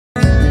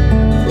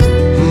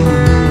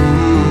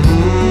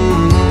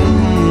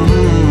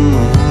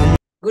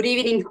Good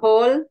evening,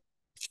 all.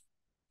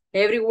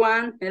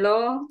 Everyone,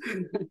 hello.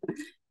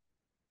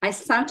 I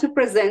start to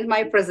present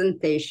my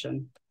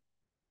presentation.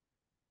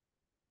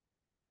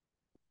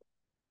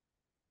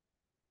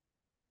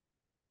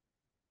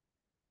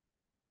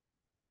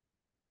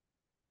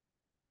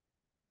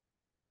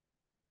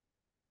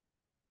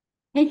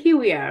 And here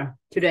we are.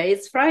 Today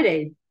is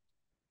Friday.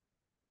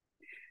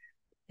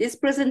 This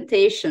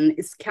presentation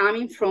is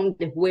coming from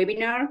the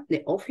webinar,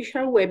 the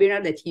official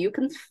webinar that you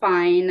can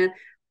find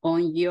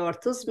on your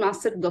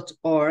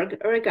Toastmasters.org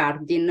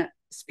regarding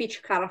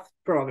Speechcraft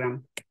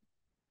program.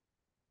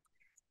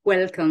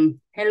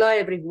 Welcome. Hello,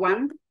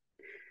 everyone.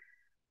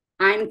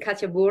 I'm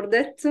Katia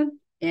Burdet,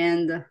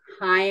 and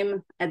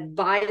I'm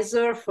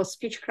advisor for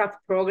Speechcraft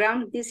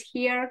program this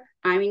year.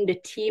 I'm in the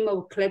team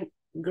of Club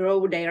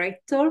Grow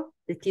Director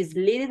that is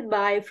led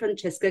by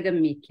Francesca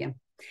Gammicchia.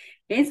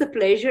 It's a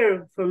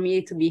pleasure for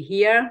me to be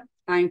here.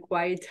 I'm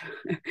quite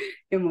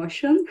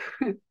emotional.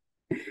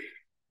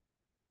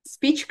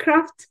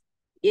 Speechcraft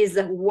is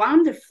a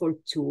wonderful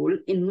tool.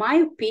 In my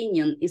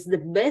opinion, is the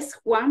best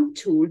one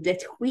tool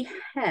that we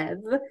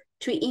have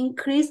to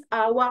increase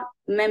our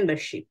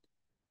membership.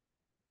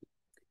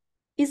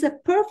 It's a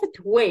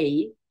perfect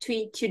way to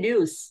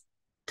introduce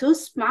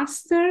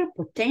Toastmaster,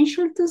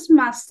 potential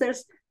Toastmasters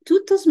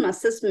to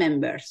Toastmasters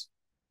members.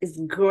 It's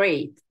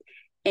great.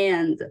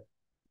 And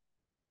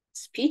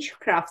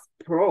Speechcraft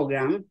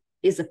program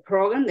is a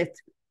program that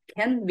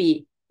can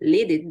be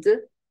led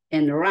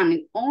and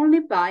run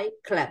only by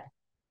club,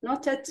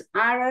 not at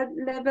area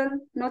level,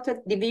 not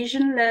at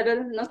division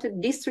level, not at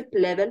district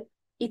level.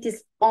 It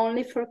is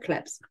only for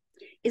clubs.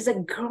 It's a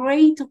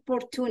great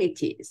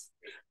opportunity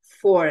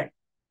for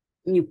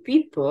new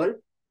people,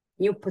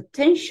 new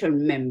potential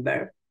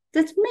member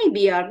that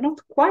maybe are not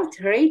quite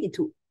ready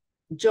to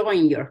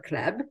join your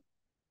club,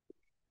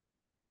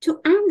 to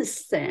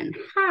understand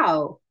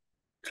how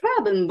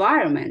club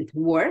environment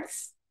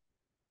works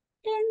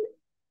and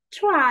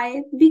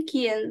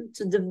begin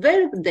to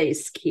develop their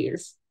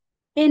skills.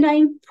 And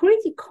I'm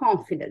pretty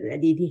confident that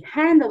at the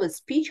end of a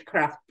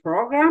Speechcraft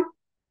program,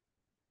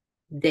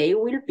 they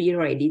will be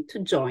ready to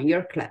join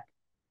your club.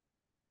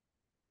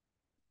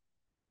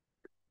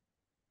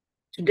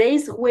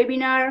 Today's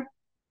webinar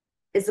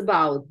is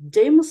about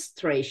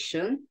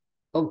demonstration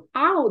of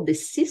how the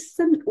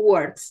system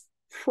works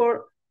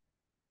for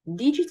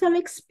digital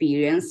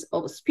experience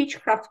of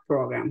Speechcraft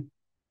program.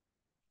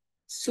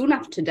 Soon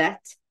after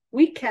that,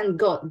 we can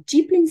go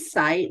deep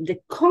inside the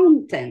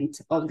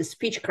content of the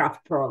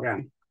Speechcraft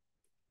program.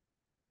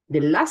 The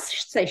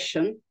last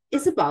session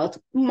is about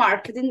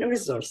marketing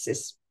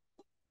resources.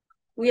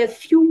 We have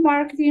few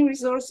marketing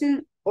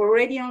resources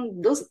already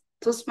on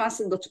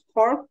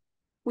Toastmasters.org.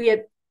 We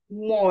have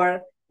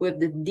more with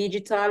the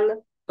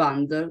digital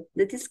bundle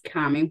that is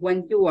coming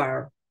when you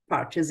are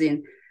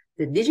purchasing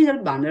the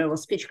digital bundle of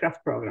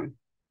Speechcraft program.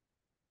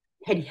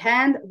 At the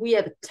end, we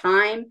have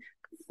time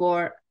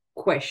for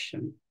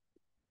questions.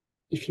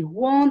 If you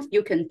want,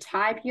 you can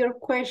type your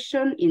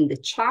question in the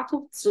chat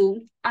of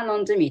Zoom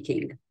along the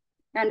meeting,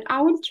 and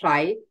I will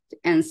try to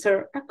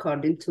answer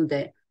according to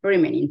the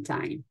remaining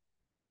time.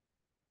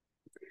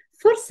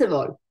 First of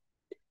all,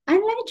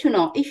 I'd like to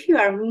know if you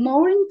are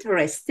more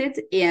interested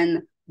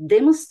in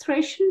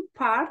demonstration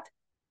part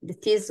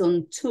that is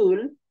on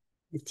tool,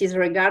 that is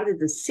regarding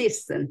the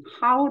system,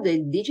 how the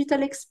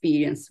digital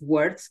experience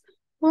works,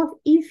 or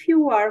if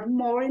you are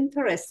more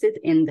interested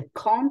in the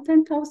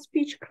content of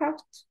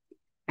Speechcraft,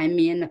 I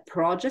mean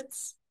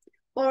projects,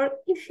 or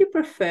if you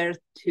prefer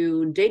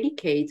to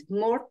dedicate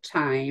more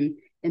time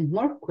and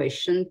more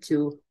questions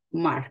to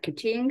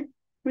marketing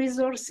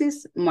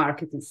resources,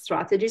 marketing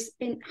strategies,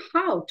 and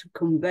how to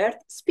convert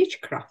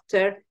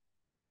Speechcrafter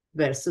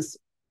versus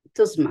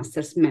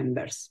Toastmasters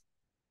members.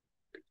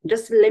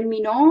 Just let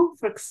me know,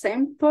 for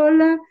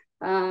example,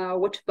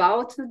 what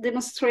about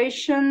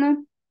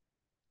demonstration?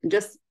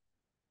 Just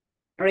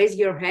raise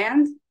your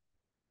hand.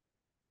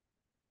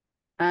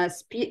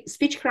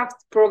 Speechcraft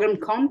program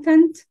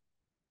content,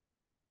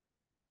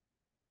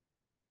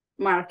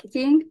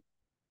 marketing.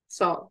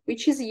 So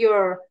which is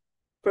your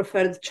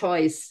preferred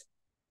choice?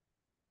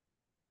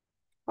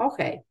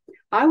 Okay,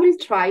 I will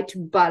try to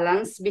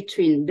balance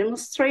between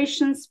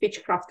demonstration,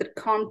 Speechcraft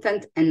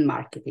content, and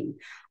marketing.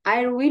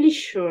 I'm really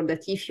sure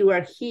that if you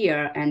are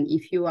here and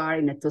if you are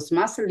in a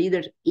Toastmaster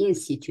Leader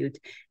Institute,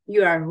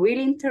 you are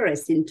really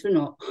interested to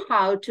know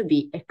how to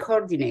be a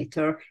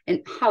coordinator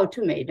and how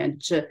to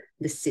manage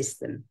the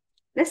system.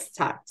 Let's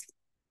start.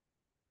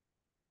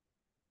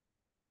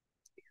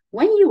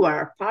 When you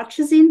are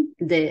purchasing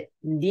the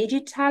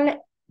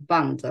digital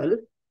bundle,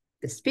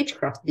 the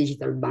Speechcraft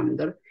digital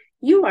bundle,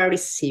 you are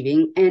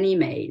receiving an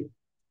email.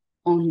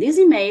 On this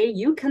email,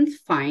 you can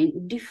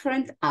find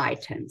different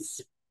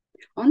items.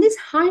 On this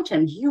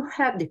item, you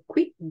have the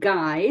quick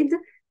guide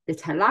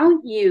that allows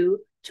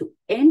you to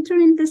enter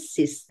in the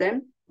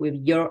system with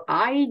your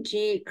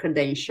ID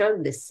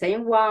credential, the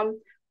same one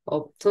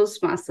of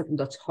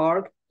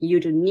Toastmasters.org. You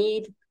don't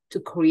need to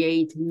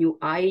create new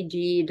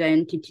ID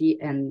identity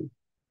and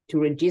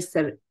to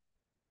register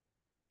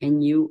a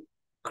new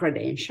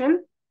credential.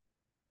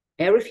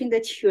 everything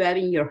that you have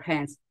in your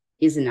hands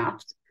is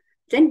enough,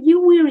 then you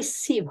will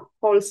receive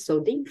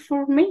also the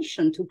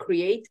information to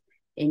create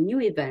a new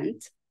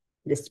event,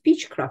 the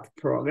Speechcraft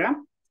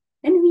program,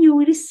 and you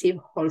will receive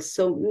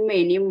also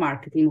many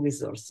marketing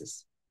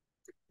resources.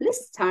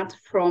 Let's start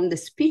from the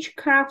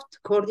Speechcraft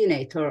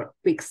Coordinator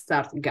Quick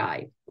Start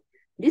Guide.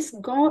 This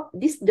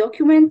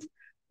document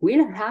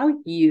will allow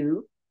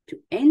you to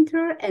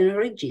enter and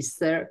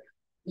register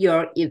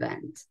your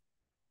event.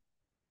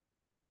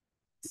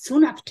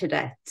 Soon after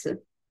that,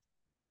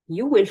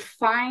 you will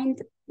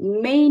find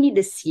many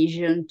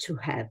decisions to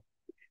have.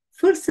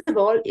 First of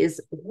all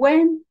is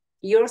when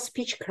your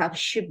Speechcraft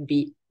should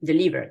be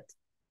delivered.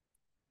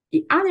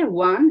 The other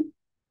one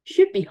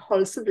should be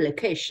also the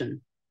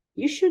location.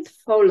 You should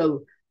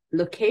follow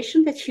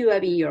location that you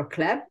have in your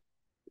club,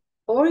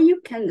 or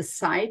you can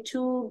decide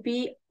to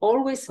be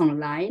always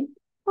online,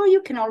 or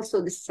you can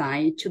also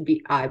decide to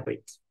be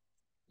hybrid.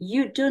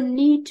 You don't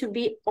need to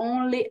be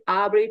only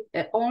hybrid,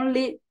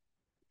 only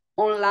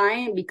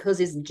online because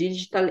it's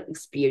digital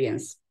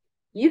experience.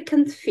 You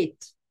can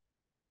fit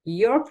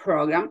your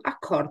program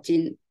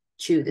according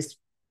to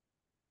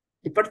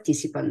the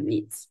participant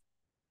needs.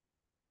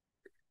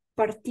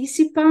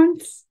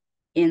 Participants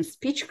in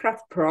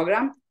Speechcraft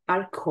program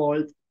are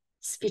called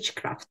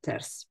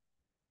Speechcrafters.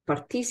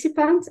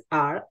 Participants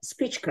are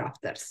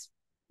Speechcrafters.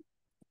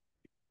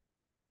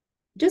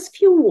 Just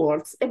few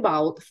words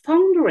about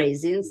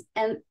fundraising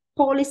and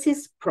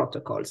policies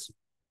protocols.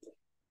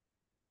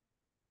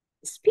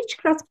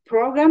 Speechcraft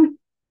program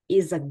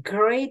is a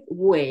great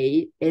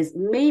way, as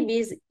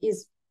maybe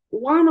is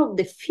one of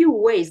the few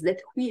ways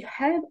that we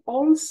have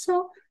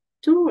also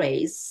to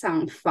raise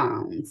some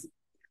funds.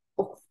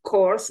 Of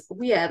course,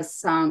 we have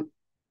some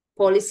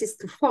policies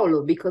to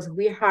follow because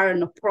we are a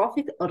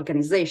non-profit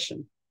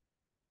organization.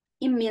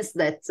 It means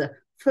that,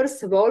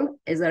 first of all,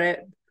 as I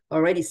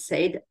already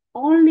said,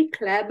 only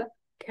club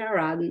can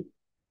run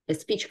a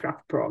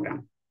Speechcraft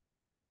program.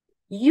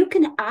 You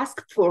can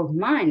ask for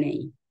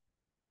money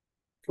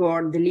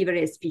for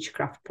delivery a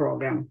Speechcraft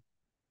program.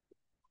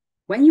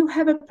 When you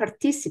have a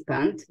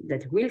participant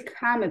that will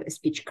come as a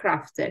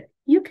Speechcrafter,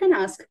 you can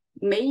ask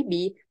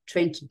maybe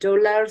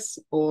 $20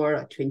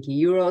 or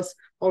 20 euros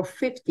or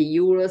 50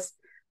 euros.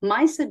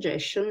 My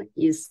suggestion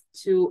is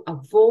to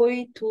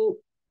avoid to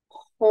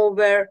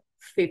over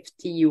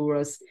 50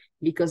 euros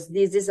because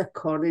this is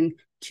according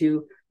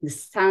to the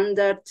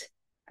standard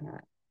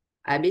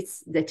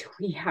habits that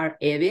we are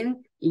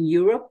having in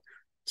Europe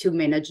to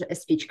manage a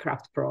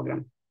Speechcraft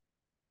program.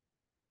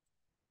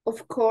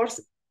 Of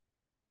course,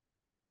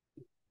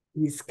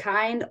 this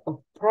kind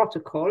of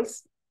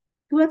protocols,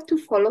 you have to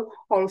follow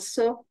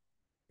also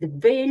the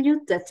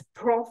value that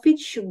profit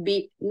should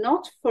be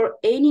not for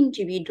any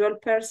individual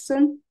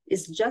person,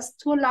 it's just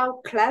to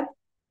allow club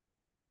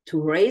to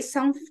raise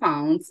some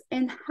funds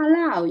and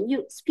allow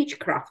new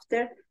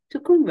Speechcrafter to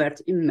convert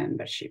in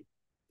membership.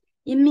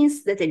 It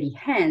means that at the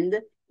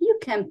end, you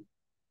can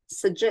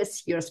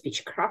suggest your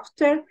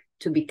Speechcrafter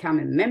to become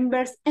a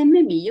member, and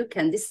maybe you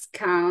can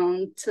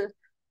discount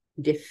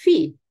the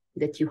fee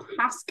that you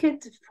asked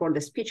for the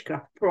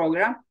Speechcraft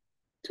program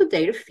to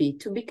their fee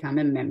to become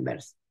a member.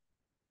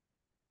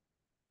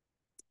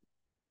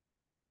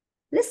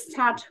 Let's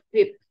start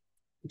with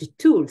the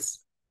tools.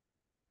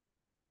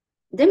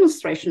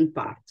 Demonstration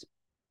part.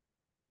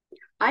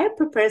 I have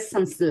prepared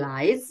some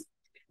slides,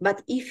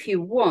 but if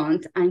you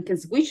want, I can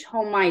switch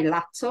on my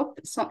laptop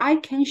so I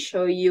can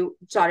show you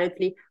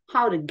directly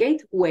how the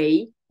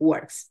gateway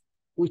works.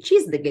 Which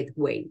is the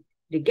gateway?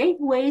 The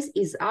gateway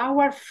is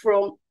our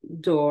front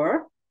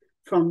door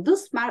from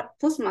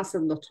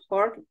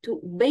Toastmasters.org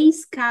to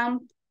Basecamp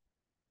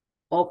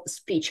of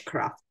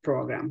Speechcraft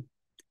program.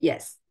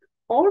 Yes,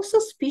 also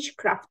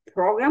Speechcraft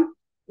program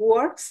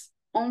works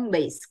on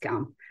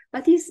Basecamp,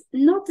 but it's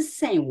not the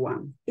same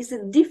one. It's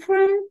a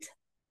different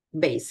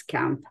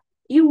Basecamp.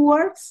 It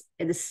works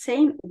at the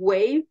same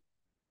way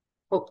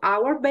of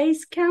our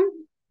Basecamp,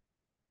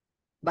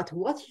 but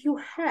what you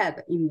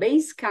have in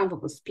Basecamp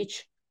of a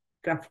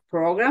Speechcraft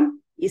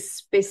program is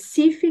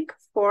specific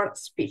for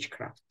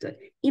Speechcraft.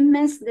 It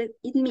means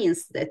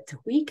that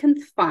we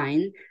can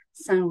find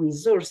some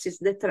resources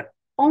that are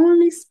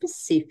only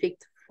specific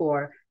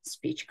for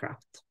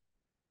Speechcraft.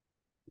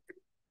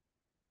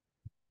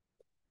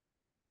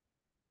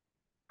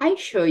 I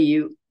show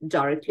you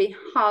directly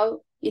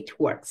how it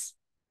works.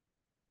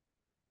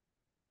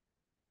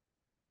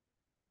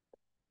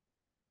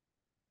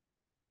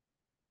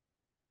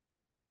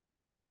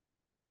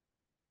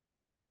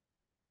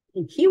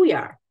 And here we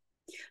are.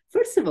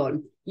 First of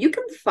all, you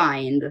can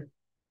find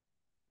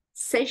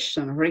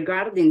session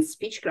regarding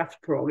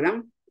Speechcraft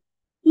program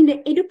in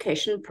the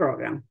education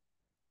program.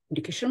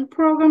 Education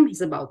program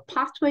is about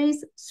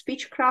pathways,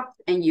 Speechcraft,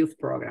 and youth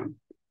program.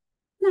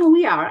 Now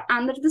we are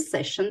under the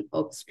session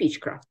of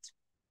Speechcraft.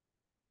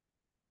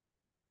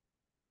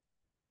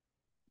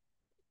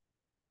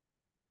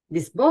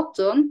 This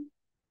button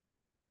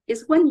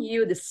is when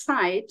you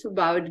decide to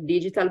buy the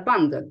digital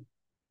bundle,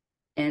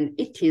 and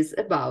it is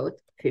about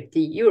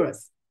 50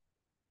 euros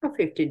or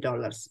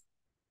 $50.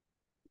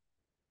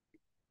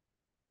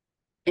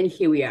 And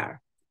here we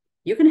are.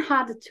 You can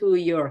add to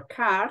your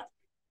cart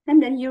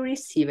and then you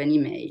receive an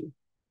email.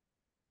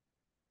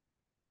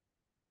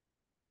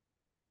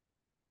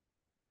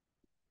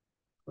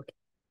 Okay.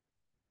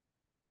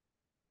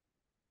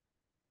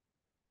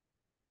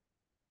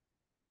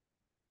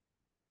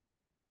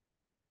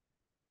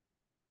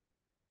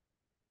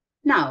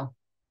 Now,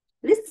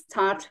 let's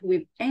start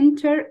with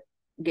Enter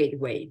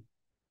Gateway.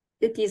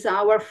 That is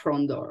our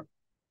front door.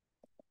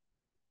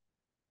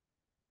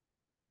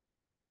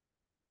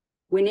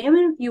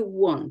 Whenever you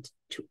want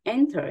to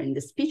enter in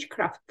the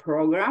Speechcraft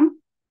program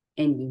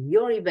and in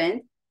your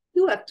event,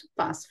 you have to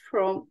pass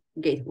from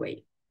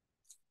Gateway.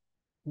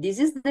 This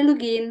is the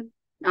login.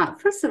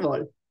 First of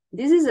all,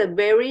 this is a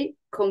very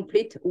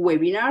complete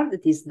webinar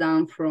that is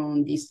done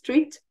from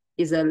District,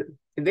 is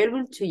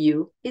available to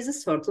you, is a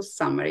sort of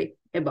summary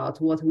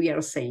about what we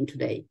are saying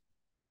today.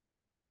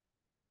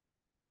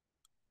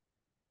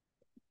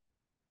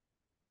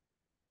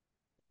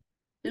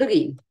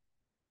 Login.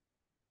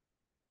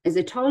 As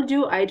I told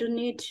you, I don't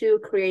need to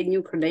create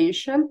new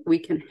credential. We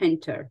can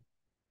enter.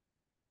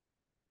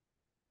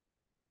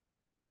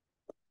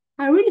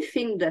 I really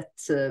think that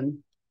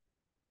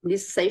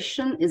this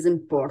session is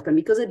important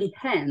because at the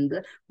end,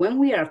 when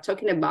we are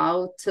talking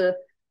about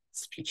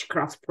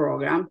Speechcraft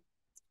program,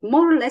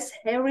 more or less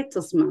every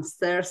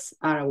Toastmasters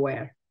are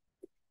aware.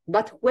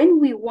 But when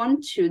we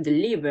want to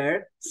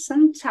deliver,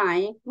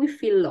 sometimes we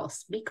feel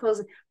lost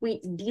because we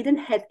didn't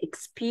have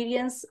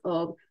experience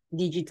of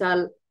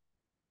digital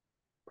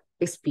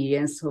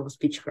experience of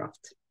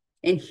Speechcraft.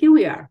 And here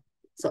we are.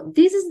 So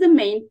this is the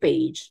main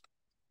page.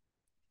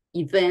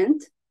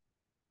 Event,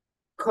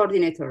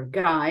 coordinator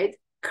guide,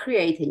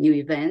 create a new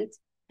event,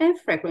 and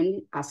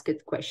frequently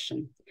asked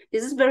question.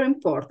 This is very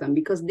important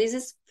because this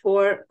is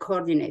for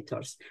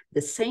coordinators.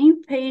 The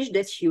same page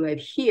that you have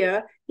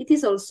here, it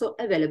is also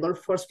available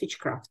for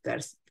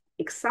Speechcrafters.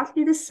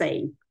 Exactly the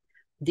same.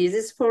 This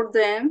is for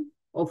them.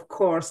 Of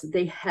course,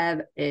 they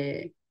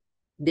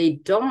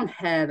don't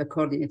have a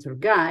coordinator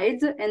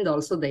guide, and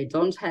also they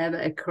don't have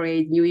a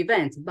create new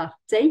event, but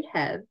they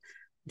have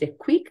the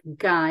quick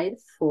guide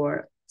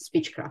for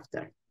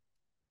Speechcrafter.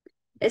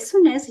 As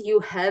soon as you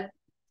have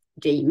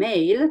the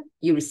email,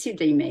 you receive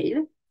the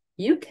email,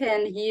 you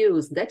can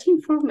use that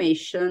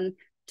information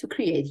to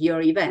create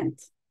your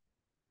event.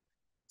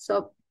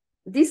 So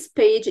this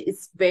page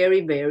is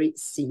very, very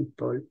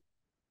simple.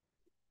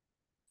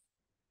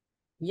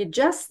 You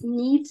just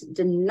need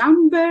the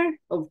number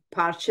of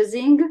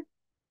purchasing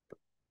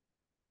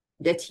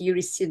that you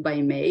receive by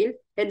email,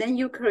 and then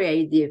you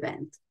create the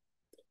event.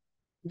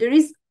 There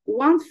is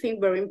one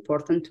thing very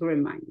important to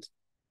remind.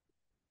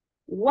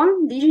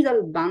 One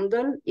digital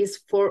bundle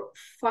is for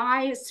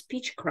 5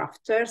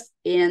 Speechcrafters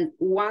and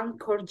 1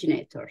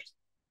 coordinator.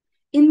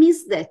 It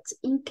means that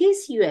in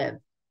case you have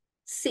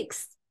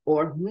 6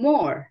 or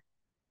more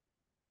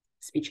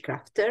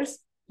Speechcrafters,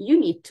 you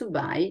need to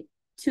buy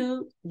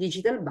 2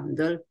 digital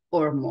bundles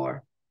or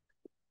more.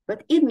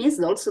 But it means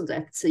also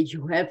that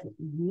you have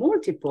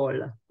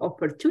multiple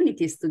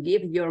opportunities to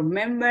give your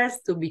members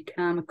to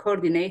become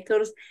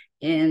coordinators,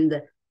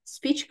 and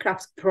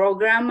Speechcraft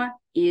program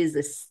is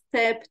a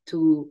step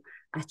to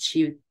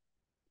achieve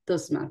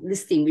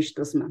Distinguished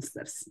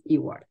Toastmasters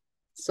award.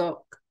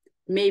 So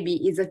maybe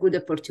it's a good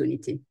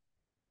opportunity.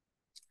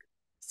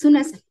 As soon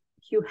as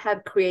you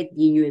have created a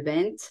new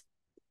event,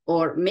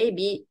 or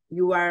maybe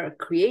you are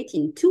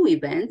creating 2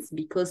 events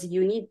because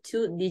you need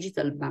 2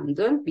 digital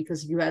bundles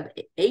because you have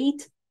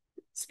 8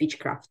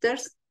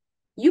 Speechcrafters.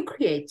 You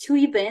create 2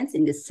 events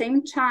in the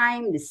same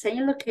time, the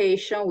same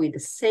location, with the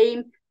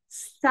same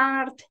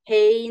start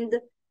date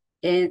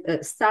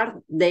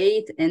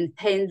and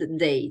end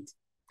date.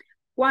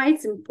 Why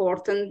it's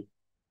important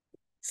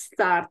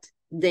start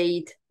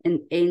date and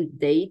end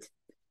date?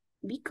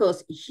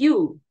 Because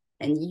you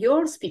and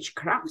your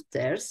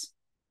Speechcrafters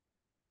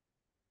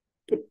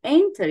can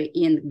enter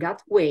in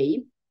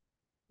Gateway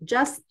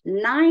just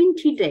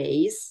 90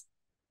 days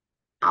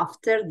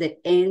after the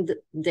end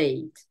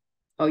date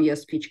of your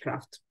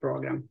Speechcraft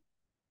program.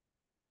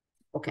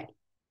 Okay.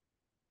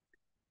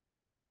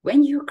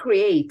 When you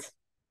create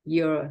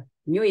your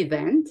new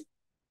event,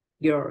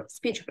 your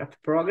Speechcraft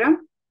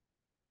program,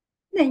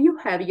 then you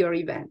have your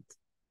event.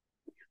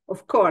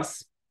 Of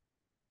course,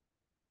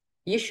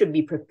 you should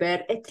be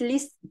prepared at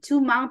least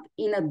 2 months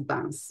in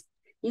advance.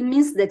 It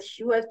means that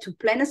you have to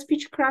plan a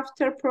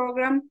Speechcrafter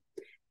program,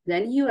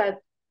 then you have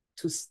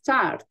to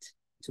start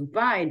to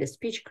buy the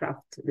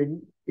Speechcraft, the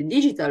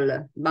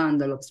digital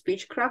bundle of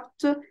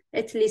Speechcraft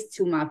at least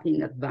 2 months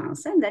in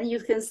advance. And then you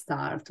can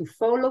start to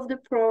follow the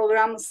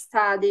program,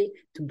 study,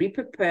 to be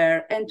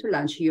prepared, and to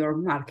launch your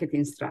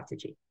marketing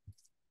strategy.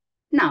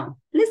 Now,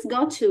 let's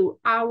go to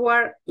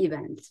our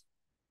event.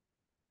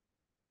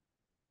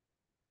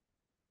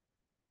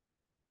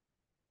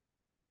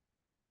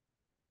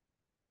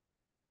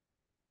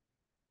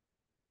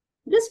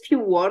 Just a few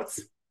words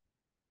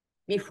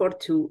before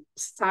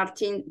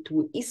starting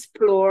to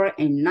explore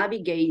and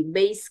navigate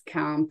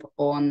Basecamp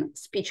on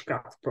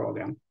Speechcraft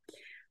program.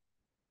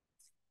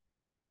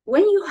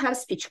 When you have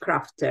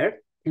Speechcrafter,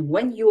 And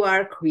when you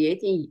are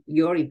creating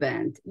your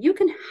event, you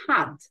can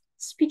add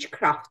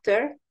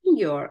Speechcrafter in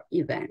your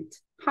event.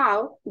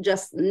 How?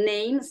 Just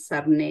name,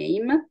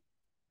 surname,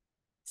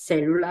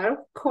 cellular,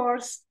 of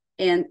course,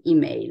 and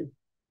email.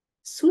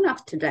 Soon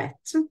after that,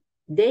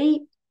 they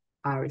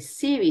are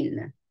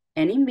receiving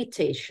an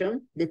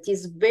invitation that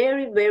is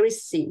very, very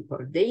simple.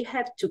 They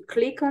have to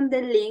click on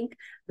the link,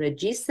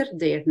 register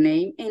their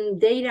name, and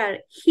they are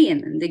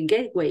in the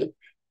gateway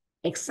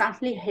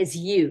exactly as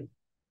you.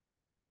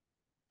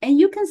 And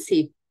you can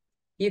see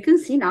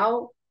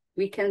now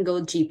we can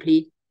go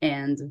deeply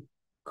and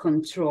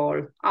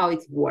control how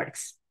it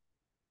works.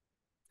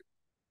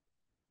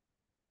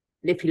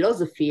 The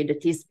philosophy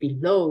that is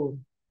below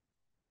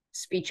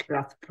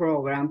Speechcraft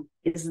program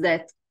is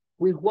that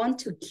we want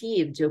to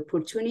give the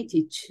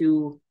opportunity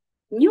to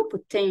new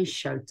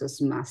potential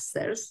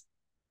Toastmasters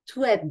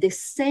to have the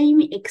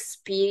same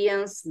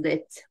experience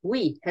that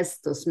we as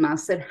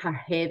Toastmasters are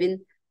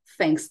having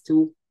thanks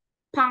to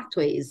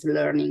Pathways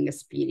learning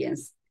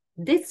experience.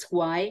 That's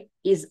why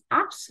it's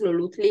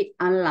absolutely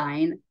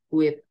aligned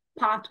with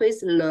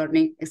Pathways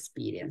learning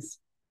experience.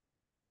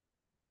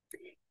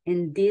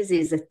 And this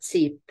is a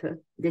tip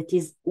that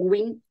is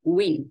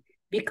win-win,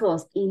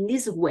 because in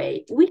this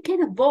way, we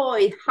can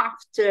avoid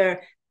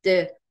after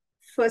the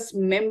first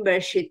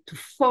membership to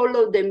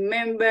follow the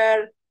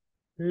member,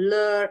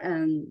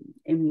 learn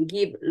and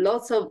give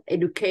lots of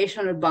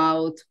education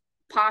about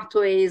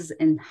Pathways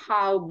and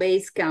how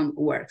Basecamp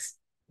works,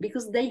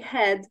 because they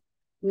had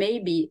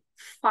maybe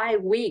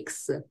 5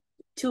 weeks,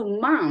 2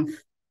 months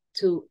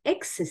to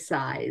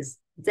exercise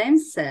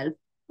themselves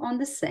on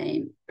the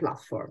same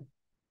platform.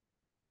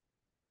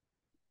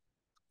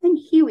 And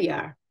here we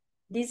are.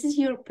 This is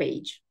your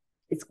page.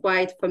 It's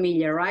quite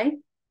familiar, right?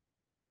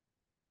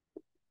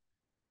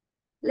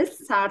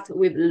 Let's start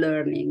with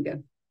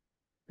learning.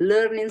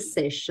 Learning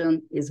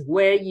session is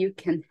where you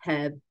can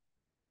have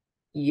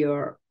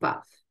your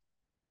path.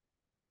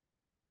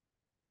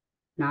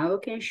 Now I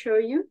can show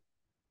you.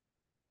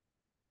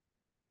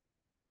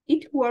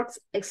 It works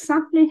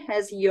exactly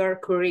as your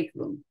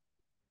curriculum.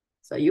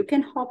 So you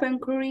can open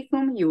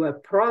curriculum, you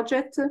have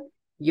project,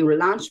 you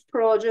launch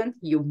project,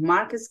 you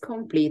mark as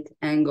complete,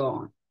 and go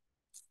on.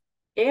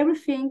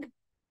 Everything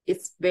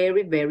is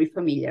very, very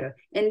familiar.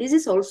 And this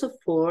is also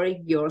for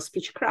your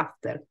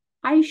Speechcrafter.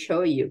 I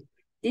show you.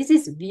 This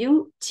is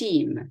View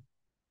Team.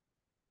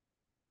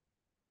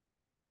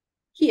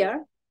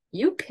 Here,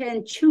 you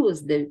can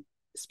choose the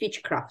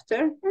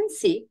Speechcrafter and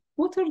see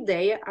what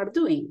they are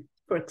doing.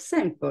 For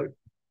example,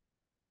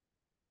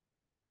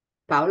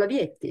 Paola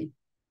Vietti.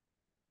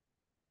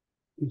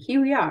 And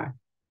here we are.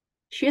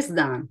 She's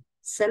done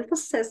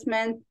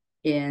self-assessment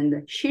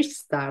and she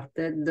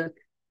started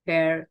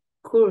her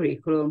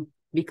curriculum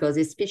because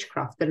it's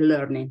Speechcrafter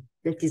learning.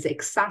 That is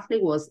exactly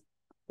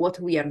what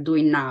we are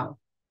doing now.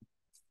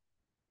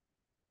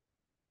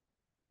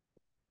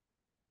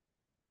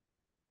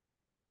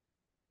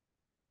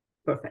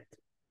 Perfect.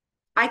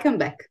 I come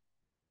back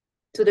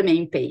to the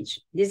main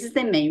page. This is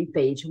the main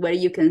page where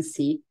you can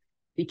see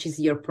which is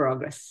your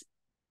progress.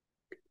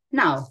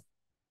 Now,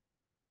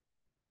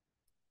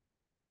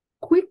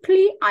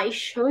 quickly, I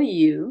show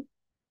you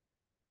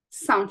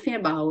something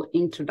about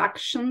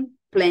introduction,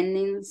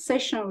 planning,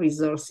 session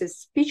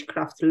resources,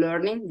 Speechcraft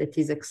learning, that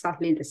is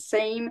exactly the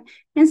same,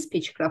 and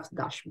Speechcraft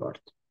dashboard.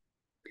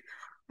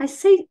 I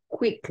say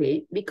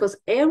quickly because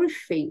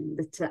everything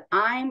that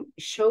I'm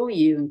showing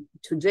you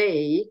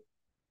today,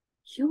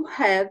 you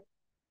have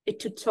a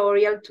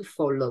tutorial to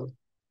follow.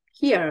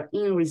 Here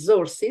in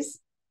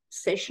resources,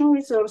 session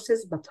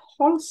resources, but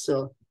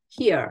also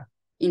here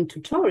in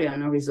tutorial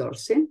and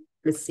resources,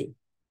 let's see.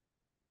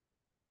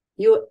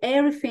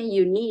 Everything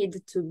you need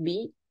to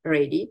be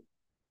ready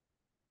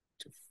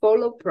to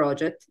follow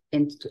project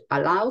and to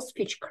allow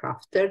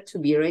Speechcrafter to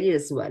be ready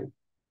as well.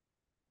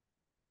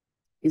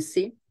 You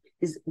see,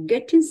 is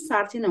getting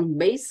started on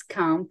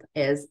Basecamp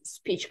as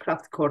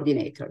Speechcraft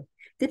coordinator.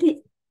 That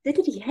at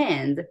the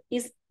end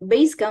is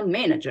Basecamp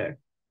manager.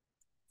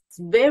 It's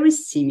very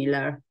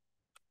similar.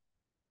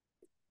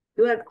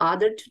 You have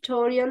other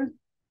tutorial.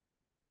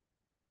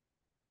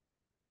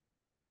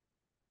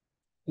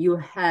 You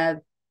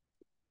have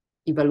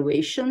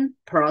evaluation,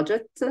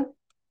 project,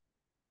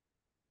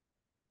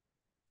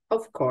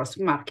 of course,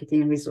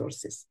 marketing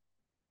resources.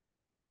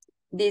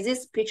 This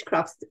is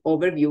Speechcraft's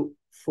overview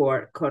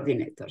for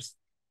coordinators.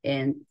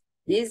 And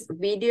this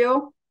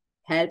video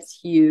helps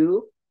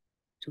you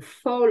to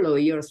follow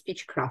your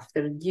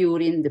Speechcrafter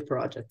during the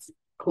projects,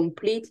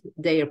 complete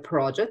their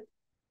project.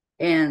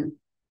 And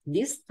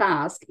this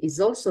task is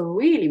also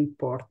really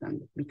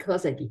important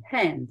because at the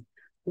end,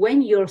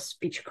 when your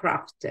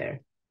Speechcrafter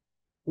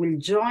will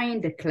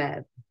join the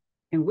club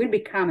and will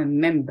become a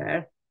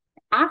member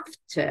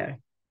after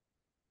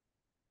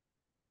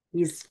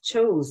he's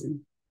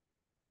chosen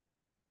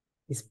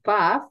his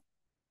path,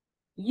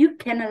 you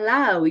can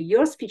allow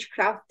your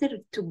Speechcrafter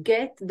to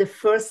get the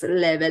first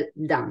level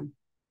done.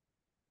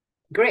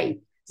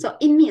 Great. So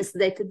it means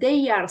that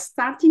they are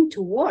starting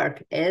to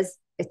work as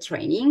a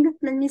training,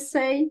 let me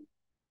say,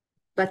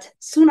 But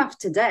soon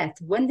after that,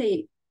 when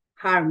they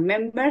are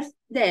members,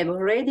 they have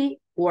already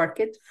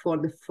worked for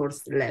the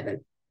first level.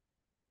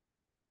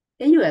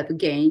 And you have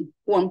gained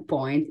 1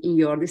 point in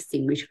your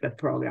distinguished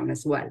program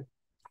as well.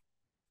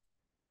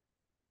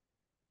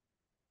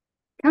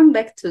 Come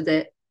back to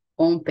the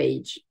home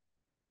page.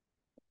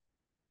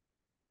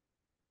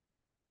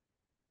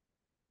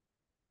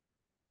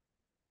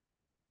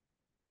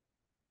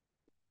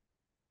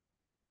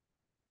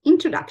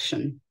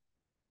 Introduction.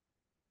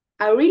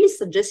 I really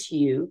suggest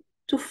you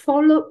to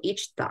follow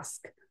each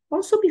task.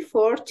 Also,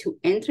 before to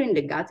entering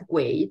the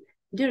gateway,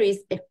 there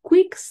is a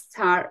quick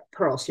start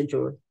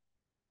procedure.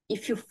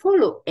 If you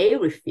follow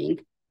everything,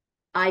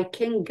 I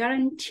can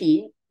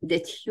guarantee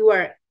that you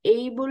are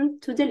able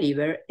to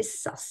deliver a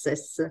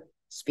success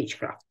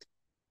Speechcraft.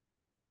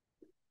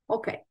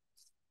 Okay.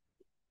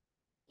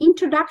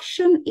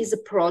 Introduction is a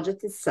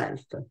project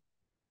itself.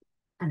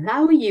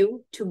 Allow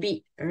you to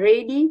be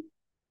ready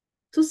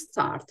to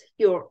start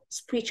your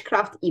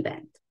Speechcraft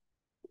event.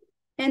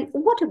 And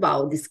what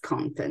about this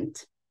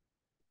content?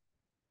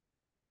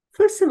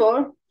 First of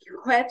all,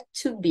 you have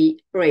to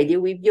be ready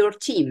with your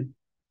team.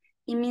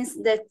 It means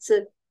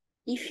that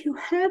if you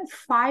have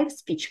 5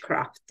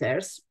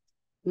 Speechcrafters,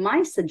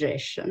 my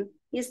suggestion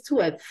is to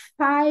have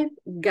 5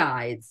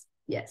 guides.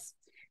 Yes,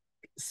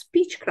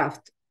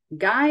 Speechcraft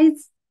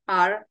guides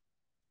are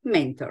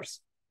mentors.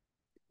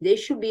 They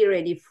should be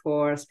ready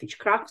for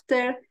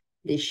Speechcrafter.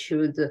 They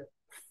should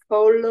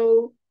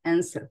follow,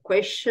 answer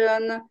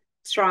question,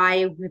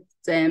 try with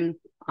them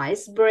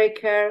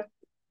icebreaker,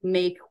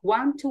 make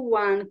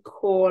one-to-one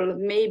call,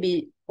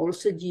 maybe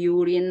also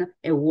during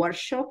a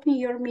workshop in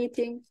your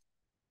meeting.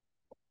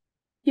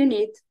 You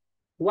need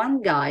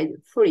 1 guide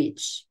for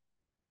each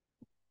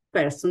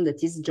person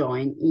that is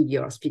joined in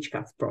your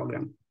Speechcraft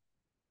program.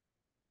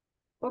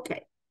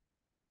 Okay.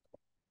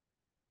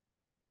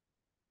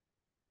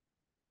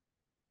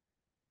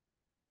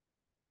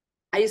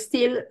 Are you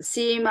still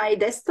seeing my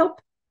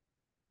desktop?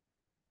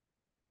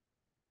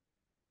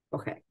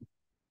 Okay.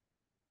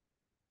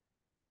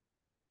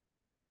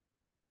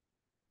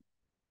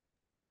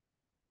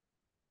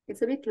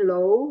 It's a bit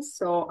low,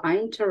 so I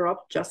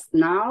interrupt just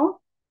now.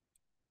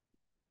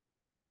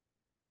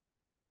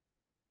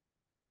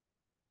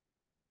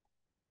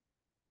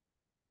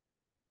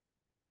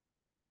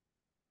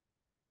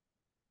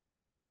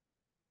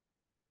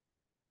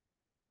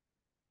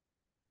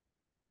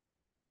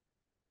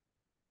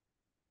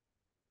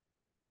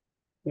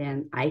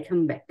 Then I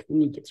come back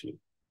immediately.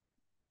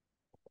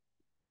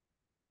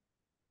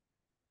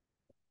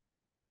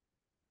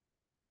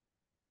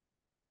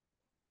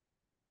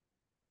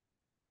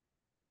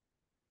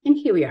 And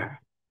here we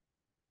are.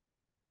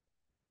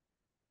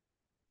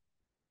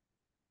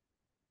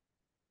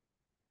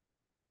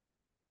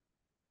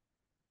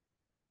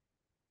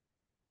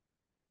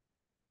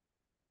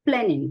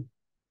 Planning.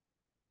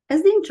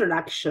 As the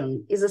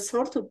introduction is a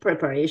sort of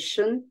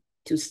preparation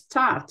to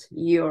start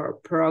your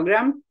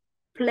program,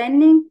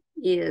 planning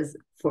is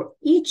for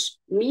each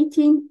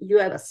meeting, you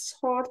have a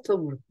sort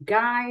of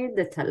guide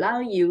that allow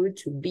you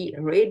to be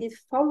ready to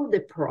follow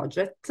the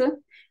project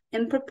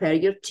and prepare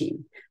your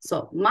team.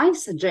 So my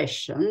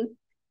suggestion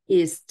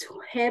is to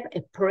have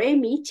a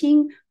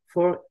pre-meeting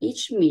for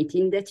each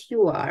meeting that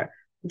you are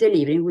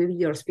delivering with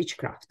your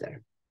Speechcrafter.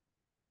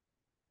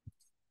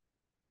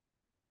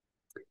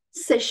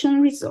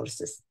 Session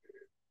resources.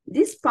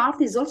 This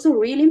part is also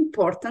really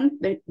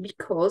important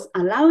because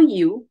allow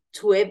you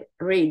to have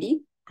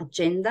ready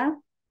agenda,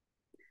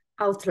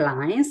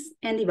 outlines,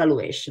 and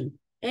evaluation.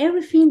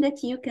 Everything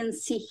that you can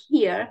see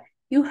here,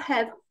 you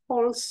have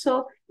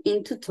also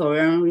in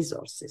tutorial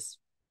resources.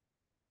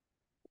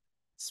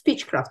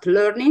 Speechcraft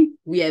learning,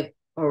 we have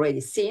already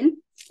seen,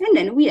 and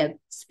then we have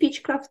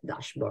Speechcraft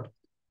dashboard.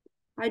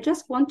 I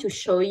just want to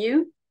show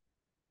you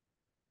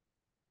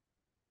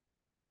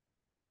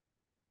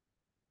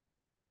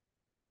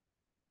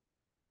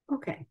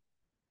okay.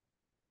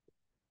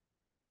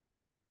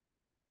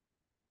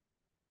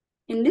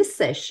 In this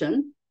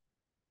session,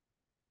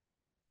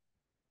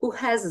 who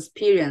has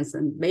experience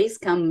in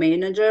Basecamp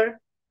Manager,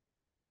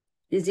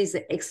 this is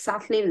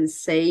exactly the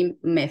same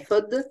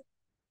method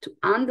to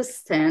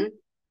understand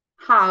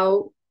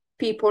how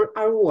people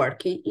are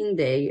working in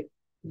their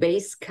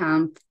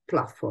Basecamp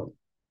platform.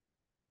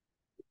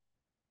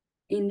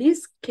 In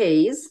this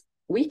case,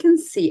 we can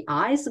see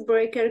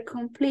icebreaker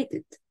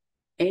completed,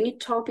 any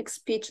topic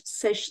speech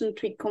session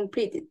 3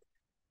 completed.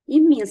 It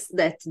means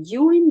that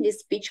during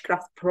this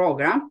Speechcraft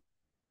program,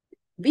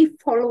 we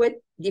followed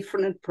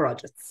different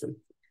projects.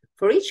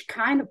 For each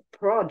kind of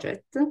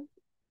project,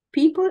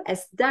 people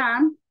has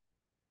done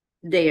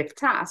their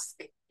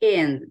task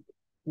and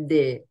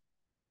the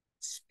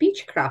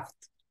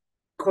Speechcraft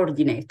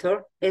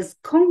coordinator has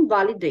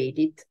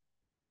convalidated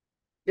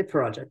the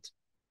project.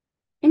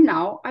 And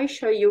now I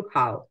show you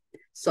how.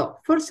 So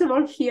first of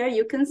all, here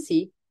you can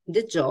see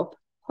the job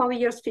of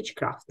your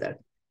Speechcrafter.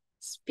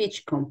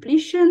 Speech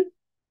completion,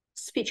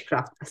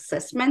 Speechcraft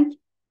assessment.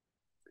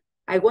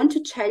 I want to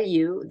tell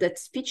you that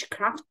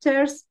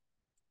Speechcrafters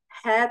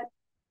have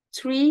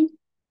 3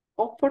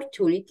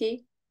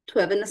 opportunity to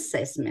have an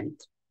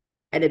assessment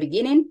at the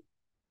beginning,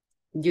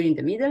 during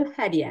the middle,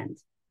 at the end.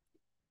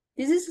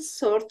 This is a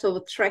sort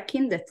of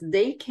tracking that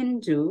they can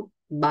do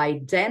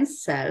by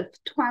themselves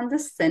to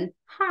understand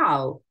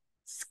how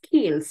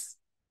skills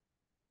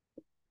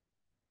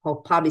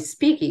of public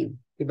speaking,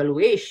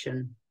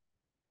 evaluation,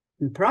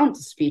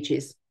 impromptu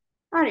speeches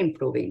are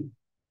improving.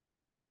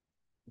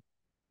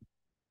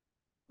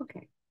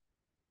 Okay,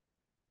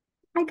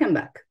 I come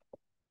back.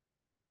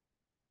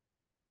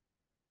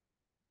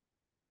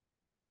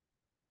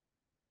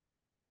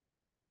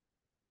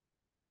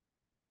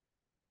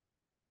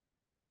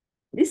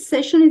 This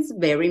session is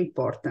very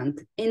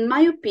important. In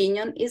my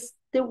opinion, is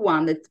the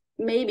one that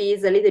maybe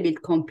is a little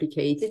bit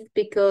complicated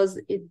because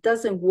it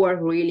doesn't work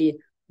really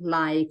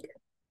like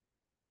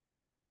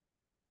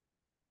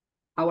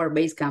our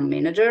Basecamp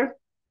manager.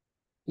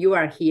 You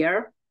are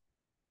here.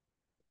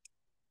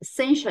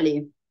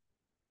 Essentially,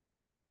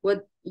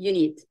 what you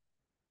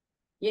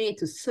need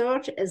to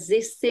search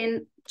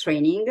existing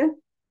training.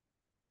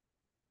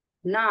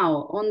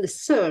 Now, on the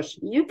search,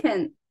 you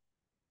can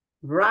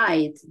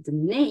write the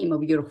name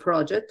of your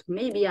project,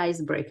 maybe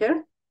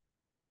icebreaker.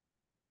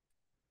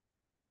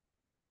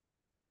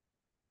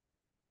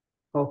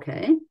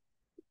 Okay,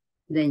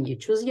 then you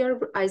choose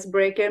your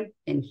icebreaker,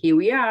 and here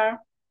we are.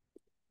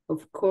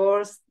 Of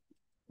course,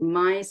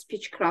 my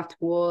Speechcraft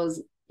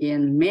was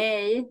in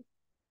May.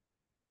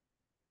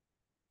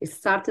 It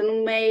started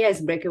in May,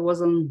 icebreaker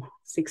was on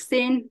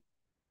 16,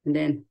 and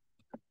then,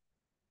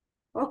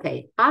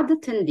 okay, add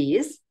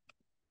attendees.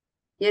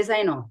 Yes,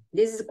 I know,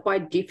 this is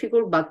quite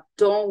difficult, but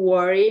don't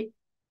worry,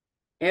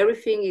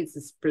 everything is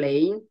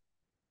explained.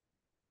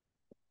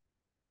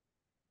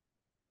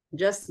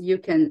 Just you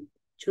can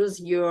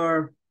choose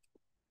your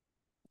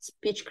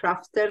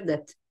Speechcrafter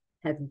that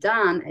have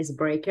done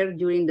icebreaker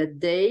during the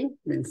day,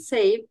 then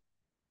save,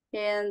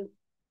 and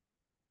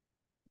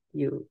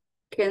you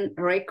can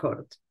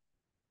record.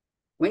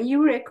 When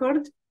you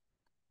record,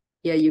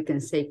 here you can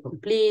say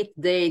complete,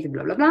 date,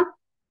 blah, blah, blah,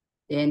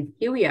 and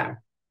here we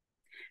are.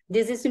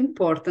 This is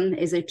important,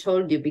 as I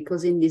told you,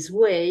 because in this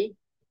way,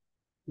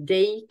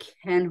 they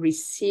can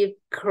receive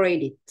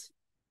credit.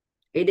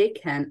 And they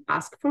can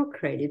ask for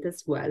credit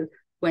as well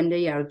when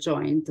they are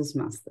joined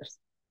Toastmasters.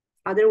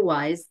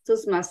 Otherwise,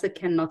 Toastmaster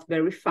cannot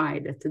verify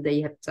that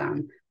they have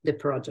done the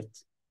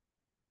project.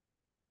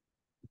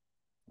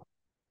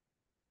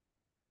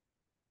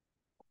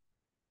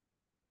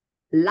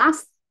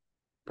 Last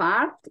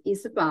part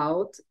is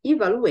about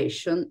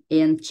evaluation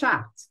and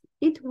chat.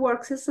 It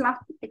works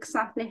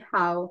exactly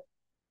how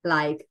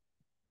like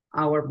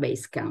our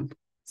Basecamp.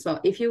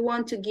 So if you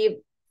want to give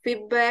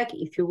feedback,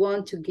 if you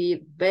want to give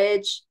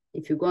badge,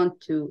 if you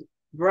want to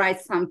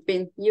write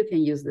something, you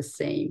can use the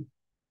same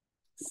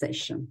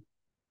session.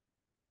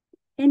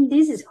 And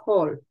this is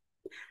all.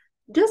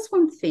 Just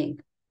one thing.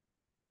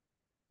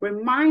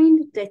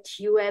 Remind that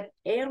you have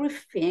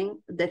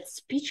everything that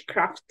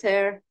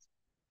Speechcrafters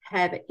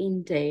have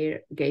in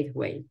their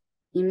gateway.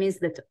 It means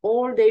that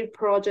all their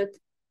project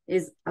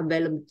is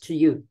available to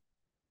you.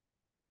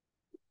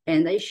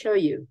 And I show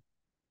you.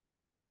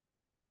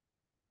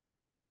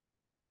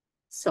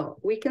 So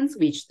we can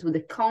switch to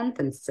the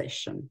content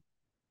session.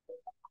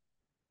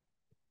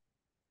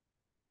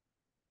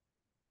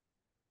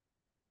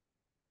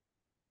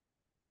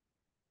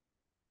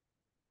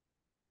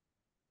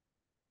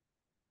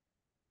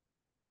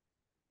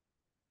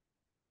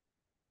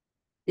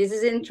 This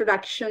is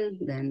introduction,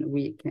 then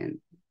we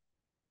can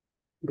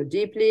go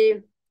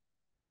deeply.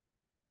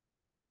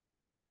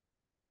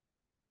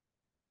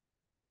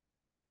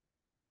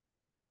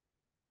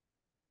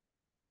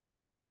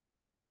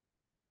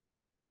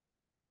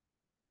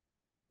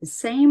 The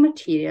same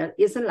material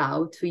is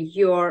allowed to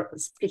your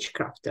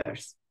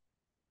Speechcrafters.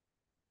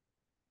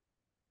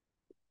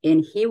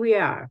 And here we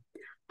are.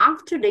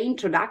 After the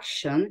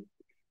introduction,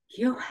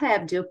 you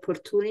have the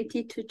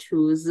opportunity to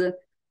choose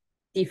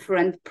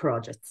different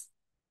projects.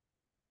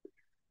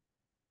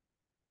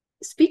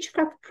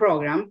 Speechcraft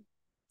program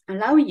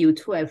allow you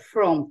to have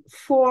from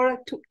 4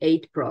 to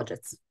 8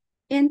 projects.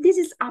 And this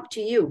is up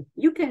to you.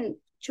 You can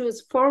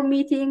choose 4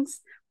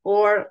 meetings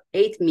or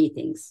 8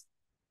 meetings.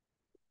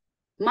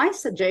 My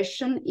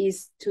suggestion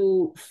is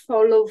to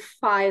follow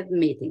 5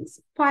 meetings.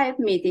 5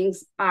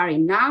 meetings are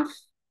enough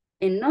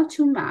and not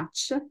too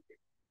much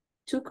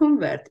to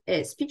convert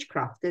a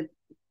Speechcraft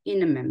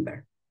in a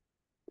member.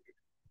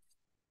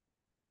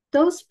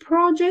 Those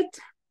projects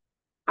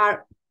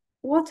are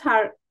what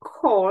are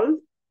called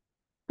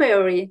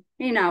theory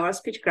in our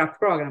Speechcraft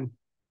program.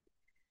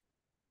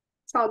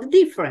 So the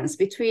difference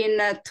between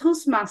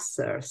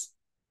Toastmasters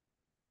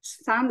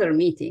standard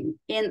meeting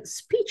and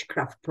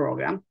Speechcraft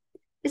program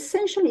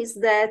essentially is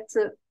that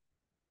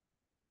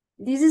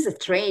this is a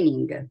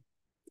training.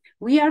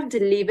 We are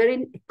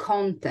delivering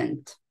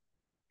content,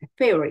 a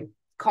theory,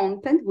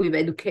 content with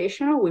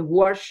educational, with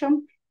workshop,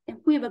 and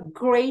with a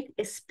great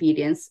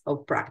experience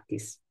of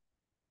practice.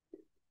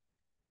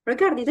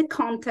 Regarding the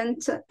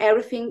content,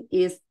 everything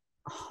is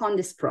on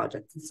this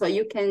project. So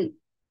you can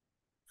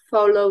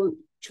follow,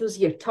 choose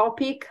your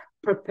topic,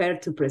 prepare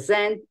to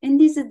present, and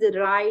this is the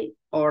right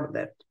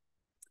order.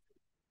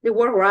 The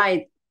word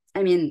right,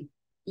 I mean,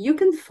 you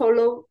can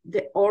follow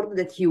the order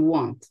that you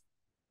want.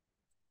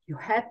 You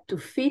have to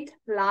fit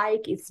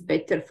like it's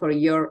better for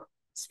your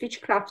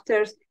speech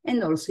crafters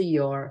and also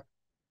your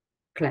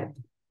club.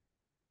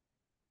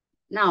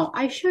 Now,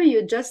 I show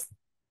you just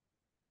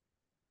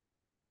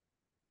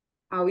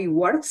how it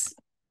works.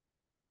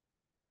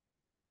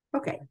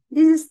 Okay,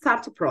 this is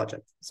start a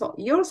project. So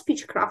your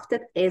speech crafter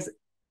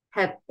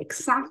have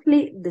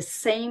exactly the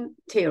same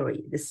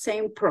theory, the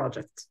same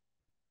project,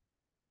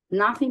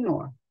 nothing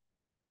more.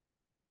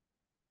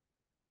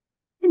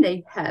 And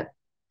they have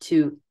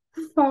to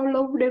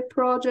follow the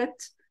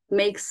project,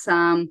 make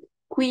some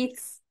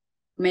quiz,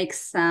 make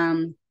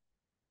some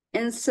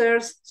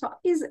answers. So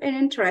it's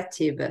an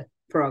interactive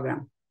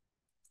program.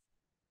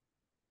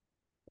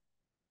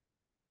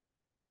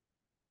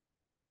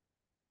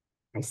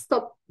 I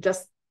stop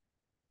just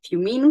a few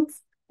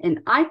minutes and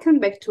I come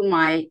back to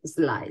my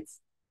slides.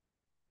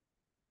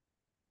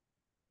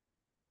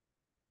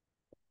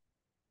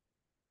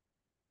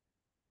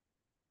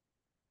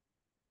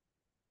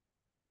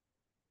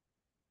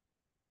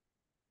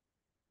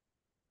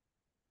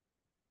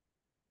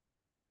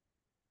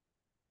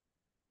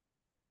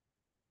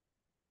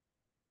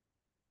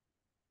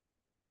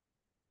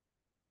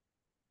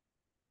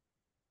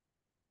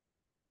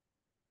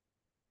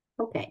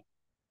 Okay.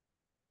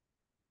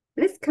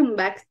 Let's come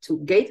back to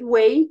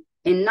gateway,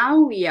 and now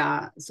we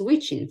are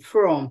switching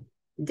from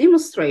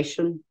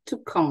demonstration to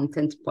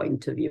content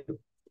point of view.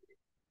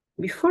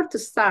 Before to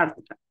start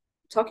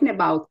talking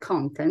about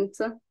content,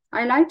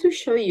 I like to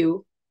show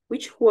you,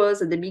 which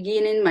was at the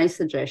beginning my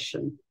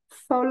suggestion,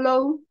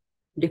 follow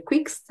the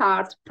quick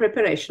start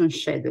preparation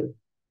schedule.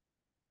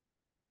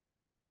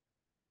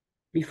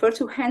 Before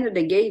to handle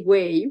the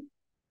gateway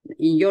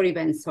in your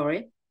event,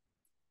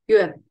 you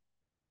have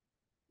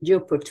the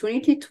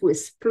opportunity to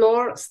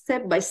explore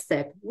step by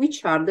step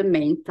which are the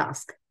main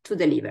tasks to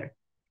deliver.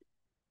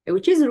 And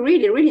which is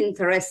really, really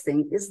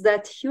interesting is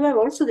that you have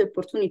also the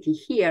opportunity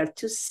here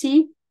to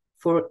see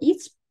for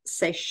each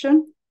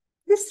session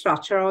the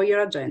structure of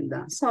your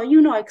agenda. So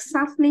you know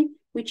exactly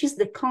which is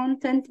the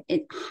content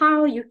and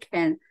how you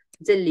can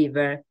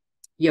deliver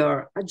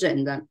your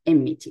agenda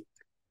and meeting.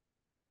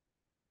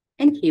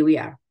 And here we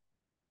are.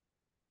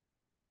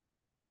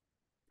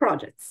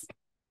 Projects.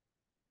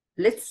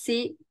 Let's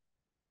see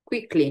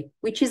quickly,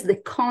 which is the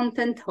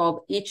content of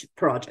each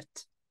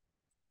project.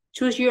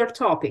 Choose your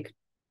topic,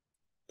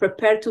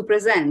 prepare to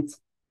present.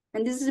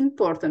 And this is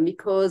important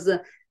because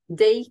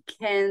they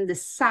can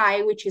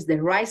decide which is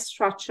the right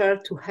structure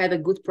to have a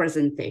good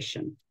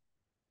presentation.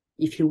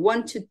 If you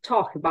want to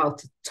talk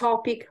about a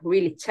topic,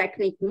 really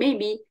technical,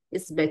 maybe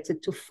it's better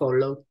to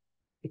follow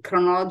a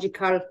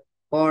chronological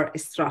or a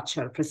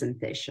structured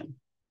presentation.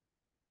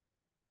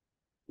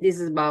 This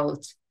is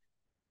about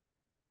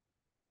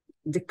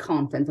the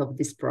content of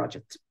this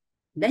project.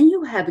 Then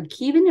you have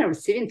giving and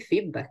receiving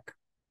feedback.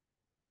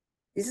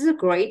 This is a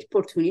great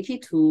opportunity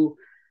to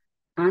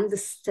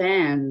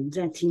understand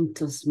that in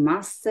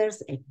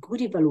Toastmasters, a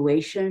good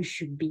evaluation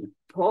should be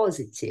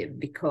positive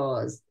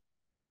because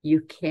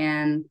you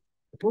can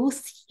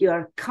boost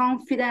your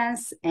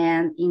confidence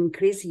and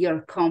increase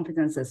your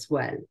competence as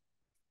well.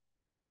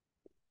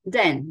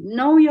 Then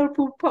know your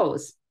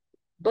purpose,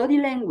 body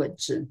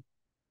language,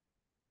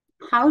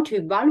 how to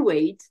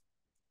evaluate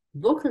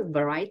vocal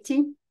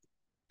variety,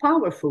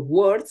 powerful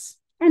words,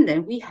 and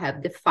then we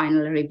have the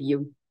final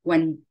review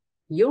when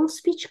your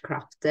speech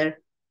crafter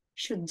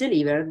should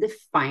deliver the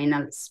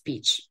final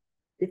speech.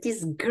 That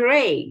is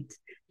great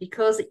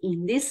because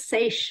in this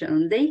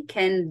session, they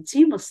can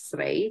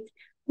demonstrate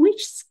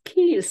which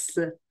skills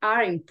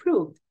are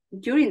improved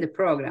during the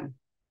program.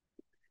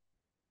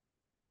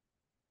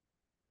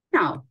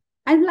 Now,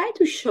 I'd like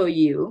to show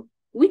you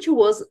which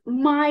was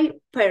my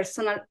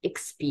personal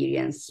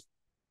experience.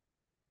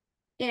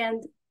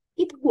 And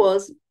it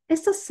was a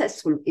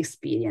successful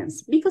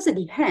experience because at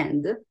the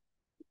end,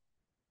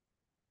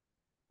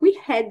 we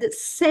had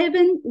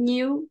 7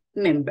 new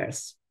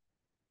members,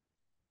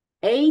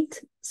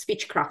 8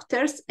 speech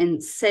crafters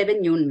and 7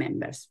 new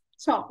members.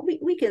 So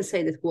we can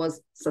say that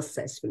was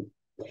successful.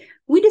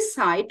 We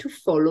decided to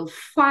follow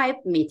 5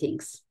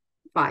 meetings,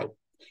 5.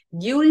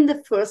 During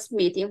the first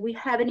meeting, we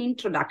have an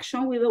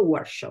introduction with a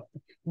workshop.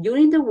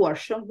 During the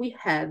workshop, we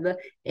have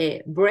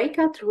a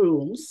breakout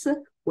rooms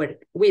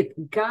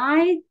with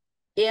guide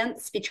and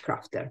speech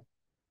crafter.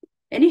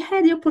 And he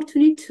had the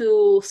opportunity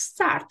to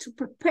start to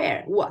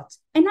prepare what?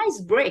 An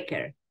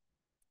icebreaker.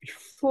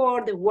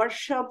 Before the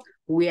workshop,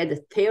 we had a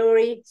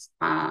theory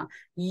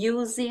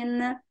using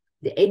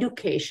the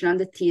education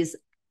that is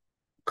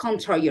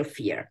control your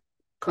fear.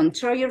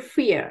 Control your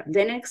fear,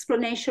 then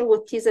explanation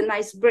what is an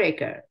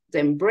icebreaker,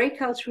 then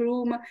breakout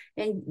room,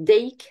 and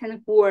they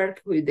can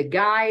work with the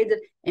guide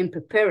and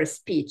prepare a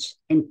speech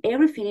and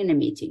everything in a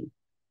meeting.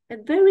 A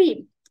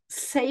very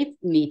safe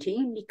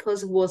meeting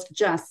because it was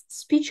just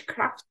speech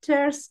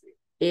crafters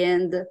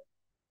and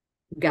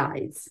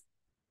guides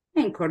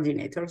and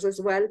coordinators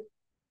as well.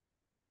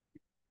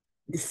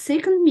 The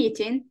second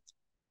meeting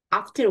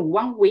After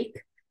 1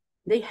 week,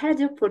 they had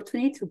the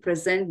opportunity to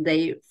present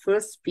their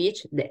first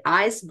speech, the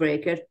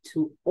icebreaker,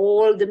 to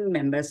all the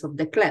members of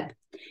the club.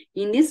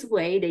 In this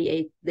way, they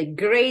ate the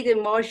great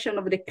emotion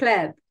of the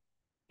club,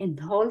 and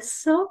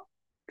also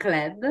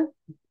club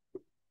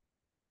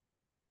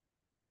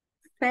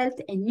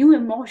felt a new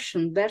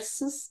emotion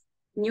versus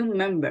new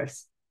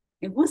members.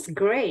 It was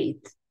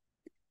great.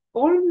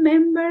 All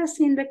members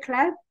in the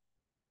club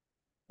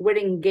were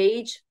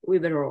engaged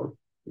with the role,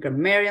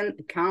 grammarian,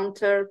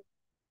 accountant,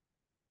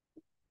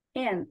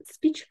 and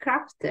speech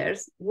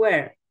crafters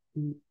were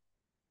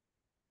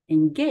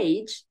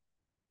engaged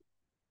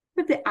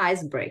with the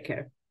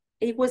icebreaker.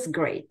 It was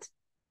great.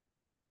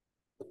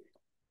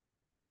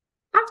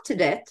 After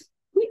that,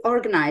 we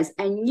organized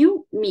a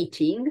new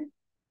meeting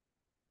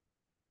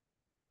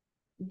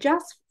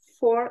just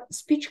for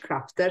speech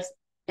crafters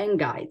and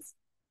guides,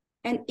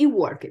 and it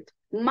worked.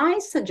 My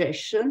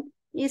suggestion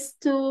is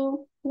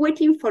to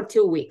waiting for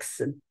 2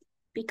 weeks,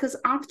 because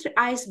after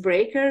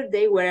icebreaker,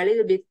 they were a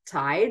little bit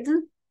tired,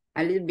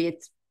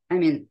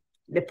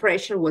 the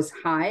pressure was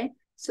high.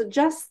 So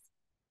just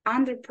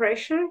under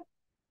pressure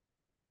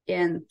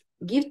and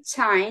give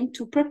time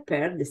to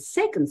prepare the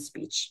second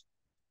speech.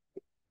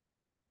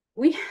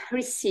 We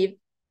received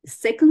the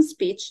second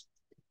speech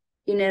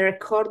in a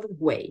recorded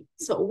way.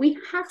 So we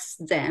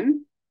asked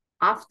them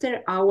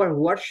after our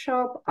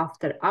workshop,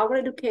 after our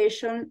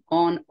education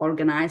on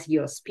organize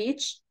your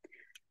speech,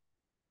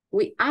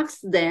 we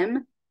asked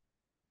them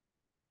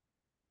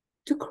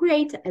to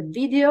create a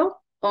video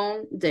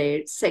on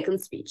their second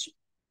speech.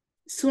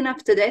 Soon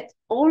after that,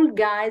 all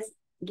guys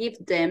give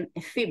them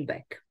a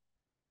feedback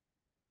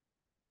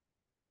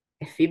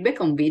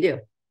on video.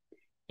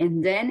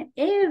 And then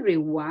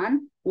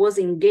everyone was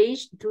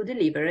engaged to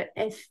deliver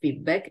a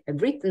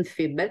written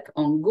feedback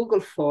on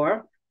Google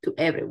Form to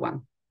everyone.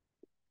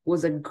 It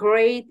was a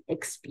great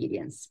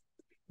experience.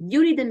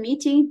 During the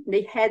meeting,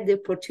 they had the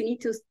opportunity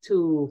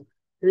to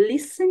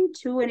listen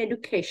to an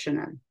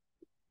educational,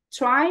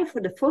 try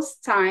for the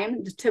first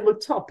time the table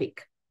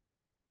topic,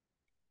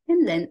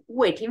 and then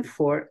waiting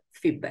for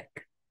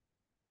feedback.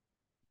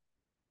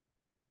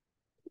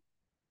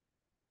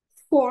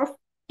 4th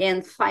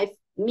and 5th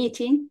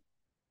meeting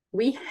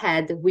we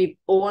had with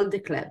all the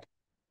club.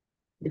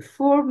 The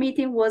 4th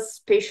meeting was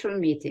special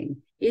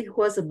meeting. It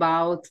was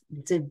about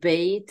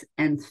debate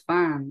and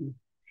fun.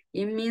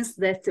 It means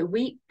that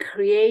we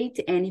create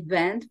an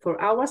event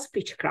for our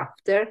speech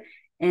crafter,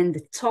 and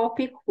the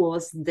topic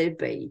was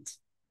debate,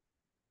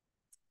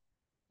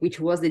 which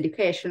was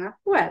educational.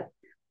 Well,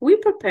 we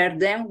prepared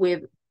them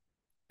with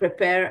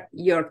prepare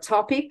your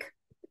topic,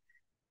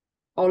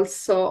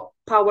 also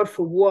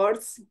powerful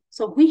words.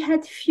 So we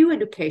had few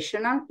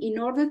educational in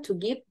order to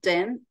give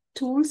them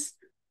tools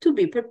to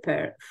be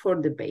prepared for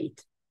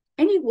debate.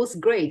 And it was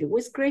great. It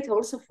was great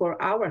also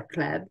for our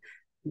club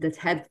that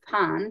had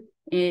fun.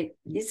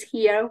 This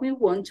year, we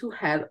want to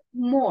have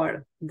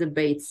more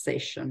debate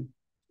session.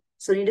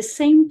 So in the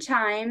same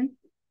time,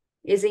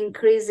 is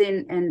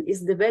increasing and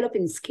is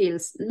developing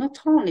skills, not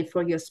only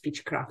for your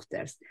speech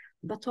crafters,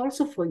 but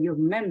also for your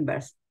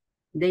members.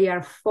 They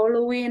are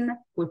following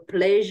with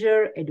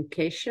pleasure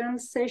education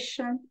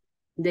session.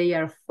 They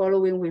are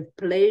following with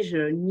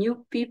pleasure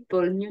new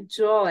people, new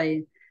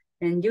joy,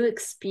 and new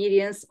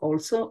experience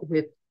also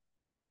with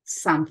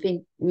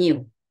something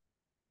new.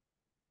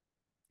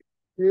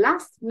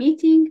 Last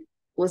meeting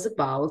was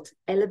about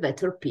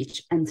elevator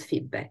pitch and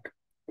feedback.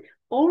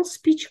 All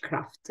speech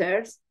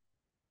crafters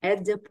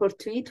had the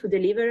opportunity to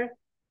deliver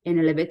an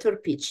elevator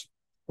pitch.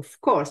 Of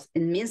course,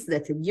 it means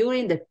that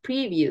during the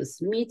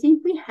previous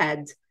meeting, we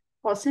had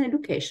also an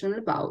education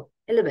about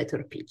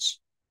elevator pitch.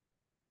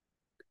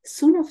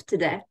 Soon after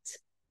that,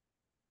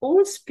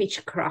 all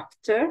speech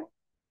crafters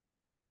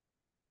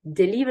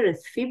delivered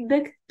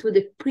feedback to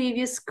the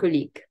previous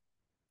colleague.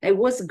 It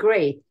was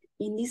great.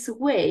 In this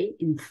way,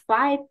 in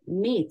 5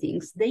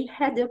 meetings, they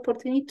had the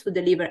opportunity to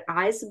deliver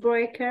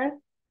icebreaker,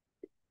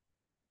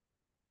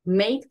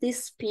 make the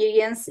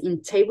experience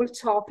in table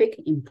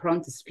topic, in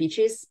prompt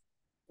speeches,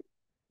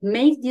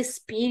 make the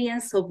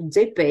experience of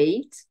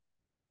debate,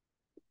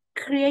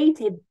 create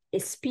a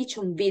speech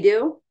on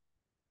video,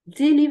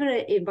 deliver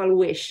an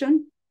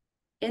evaluation,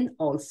 and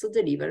also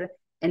deliver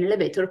an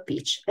elevator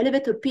pitch.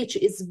 Elevator pitch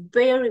is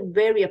very,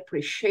 very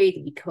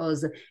appreciated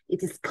because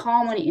it is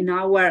common in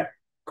our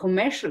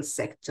commercial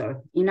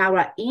sector, in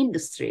our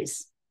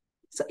industries.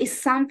 So it's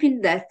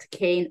something that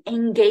can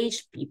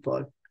engage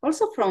people,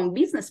 also from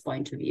business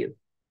point of view.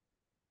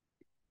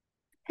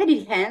 Hand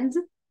in hand,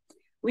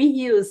 we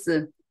use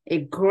a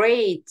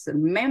great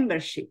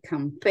membership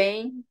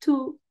campaign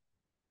to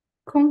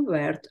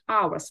convert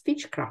our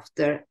speech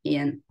crafter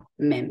in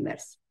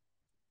members.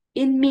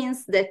 It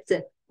means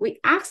that we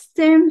ask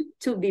them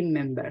to be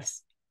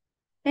members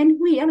and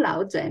we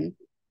allow them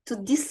to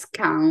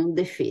discount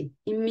the fee.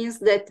 It means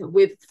that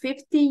with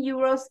 50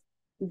 euros,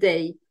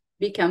 they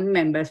become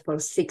members for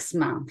 6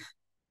 months.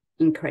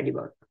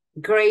 Incredible.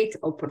 Great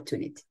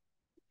opportunity.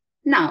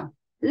 Now,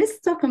 let's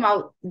talk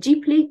about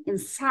deeply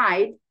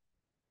inside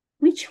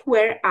which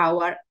were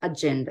our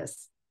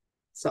agendas.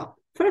 So,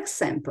 for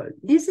example,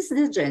 this is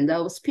the agenda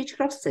of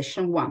Speechcraft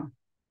session 1.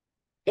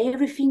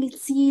 Everything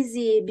is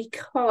easy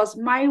because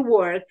my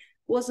work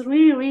was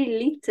really,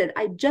 really little.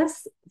 I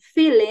just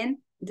fill in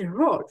the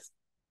roles,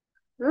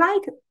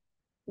 like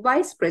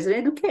Vice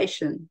President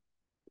Education,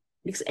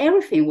 because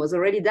everything was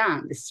already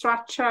done, the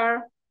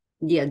structure,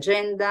 the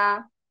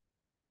agenda,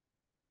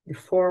 the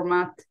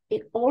format.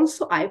 And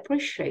also I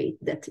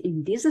appreciate that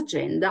in this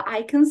agenda,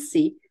 I can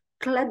see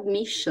club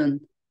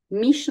mission,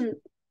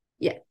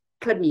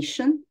 club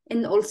mission,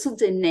 and also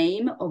the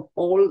name of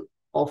all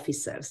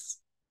officers,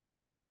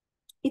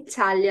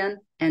 Italian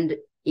and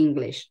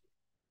English.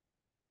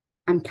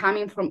 I'm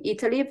coming from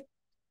Italy, of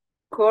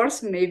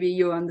course, maybe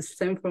you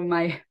understand from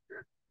my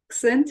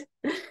accent.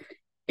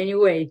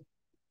 Anyway,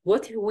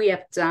 what we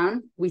have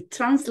done, we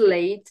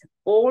translate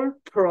all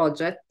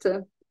projects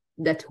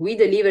that we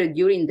delivered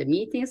during the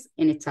meetings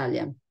in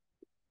Italian.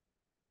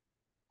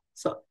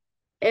 So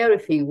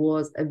everything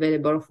was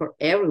available for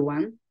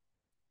everyone.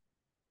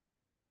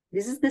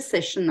 This is the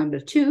session number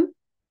 2.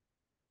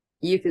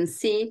 You can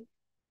see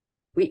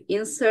we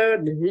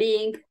insert the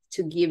link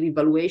to give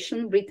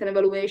evaluation, written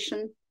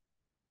evaluation.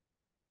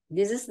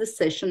 This is the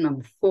session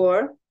number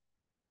 4,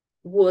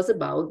 was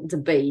about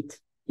debate,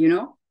 you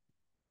know?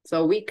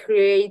 So we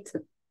create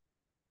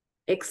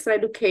extra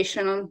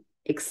educational,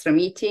 extra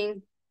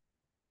meeting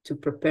to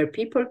prepare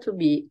people to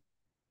be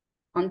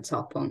on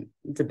top on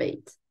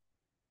debate.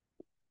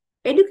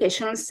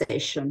 Educational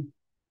session.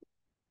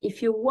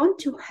 If you want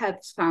to have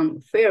some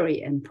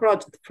theory and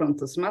project from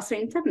Toastmasters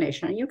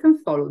International, you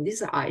can follow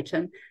this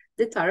item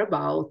that are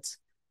about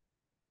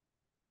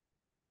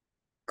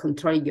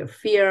controlling your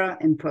fear,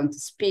 impromptu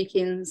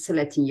speaking,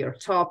 selecting your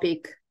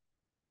topic,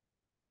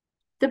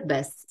 the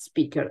best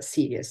speaker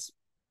series.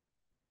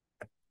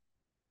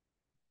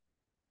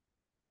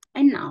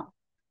 And now,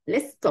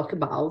 let's talk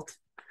about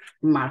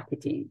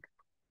marketing.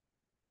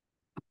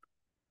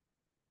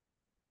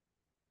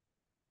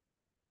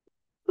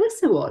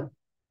 First of all,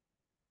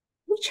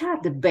 which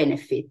are the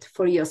benefits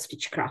for your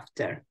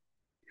Speechcrafter?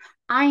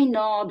 I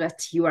know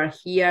that you are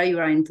here, you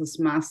are in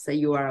Toastmaster,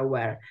 you are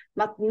aware,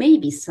 but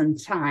maybe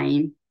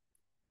sometime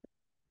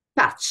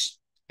touch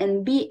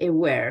and be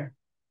aware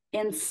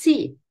and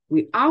see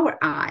with our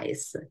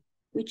eyes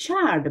which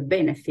are the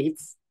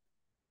benefits,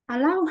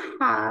 allow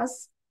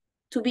us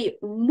to be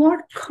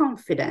more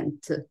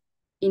confident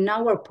in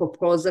our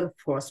proposal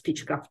for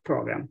Speechcraft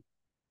program.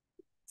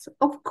 So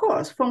of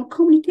course, from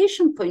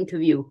communication point of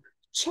view,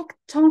 check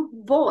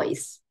tone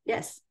voice.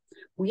 Yes,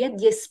 we had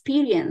the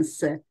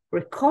experience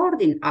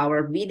recording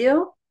our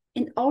video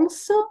and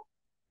also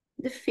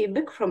the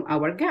feedback from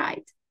our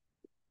guide.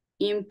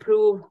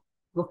 Improve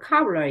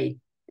vocabulary,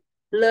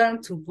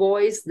 learn to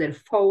voice their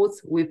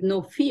thoughts with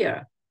no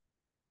fear,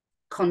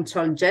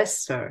 control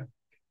gesture.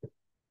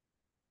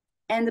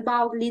 And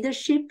about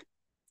leadership,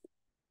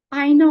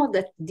 I know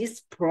that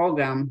this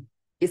program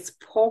is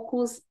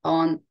focused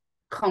on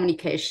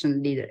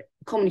communication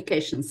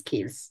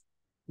skills,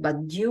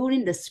 but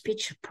during the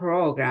speech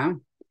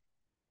program,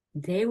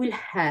 they will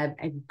have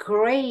a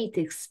great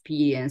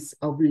experience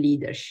of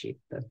leadership,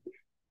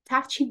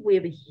 touching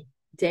with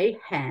their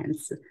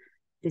hands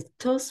the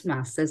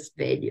Toastmasters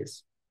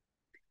values,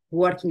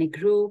 work in a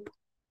group,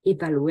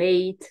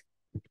 evaluate,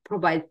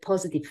 provide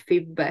positive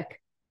feedback,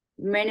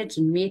 manage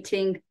a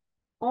meeting.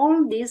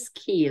 All these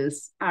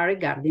skills are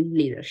regarding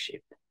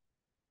leadership.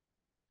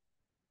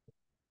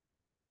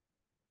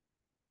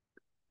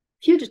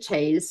 Few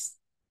details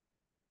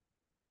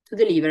to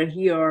deliver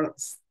your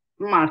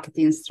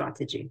marketing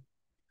strategy.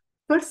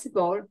 First of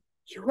all,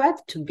 you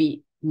have to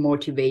be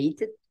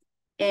motivated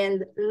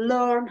and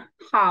learn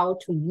how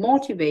to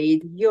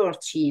motivate your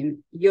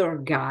team, your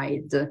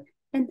guide,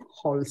 and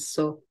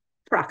also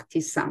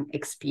practice some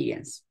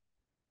experience.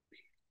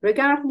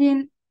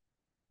 Regarding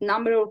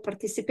number of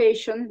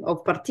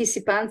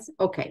participants,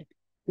 okay,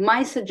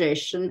 my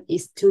suggestion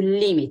is to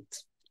limit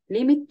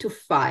to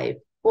 5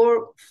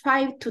 or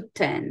 5 to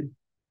 10.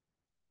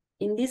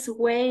 In this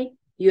way,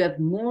 you have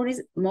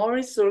more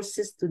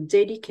resources to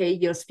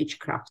dedicate your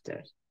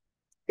Speechcrafters.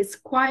 It's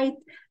quite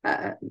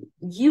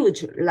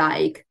huge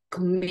like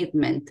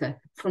commitment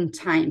from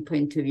time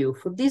point of view.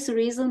 For this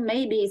reason,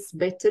 maybe it's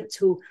better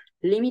to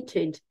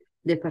limit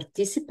the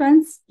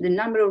participants, the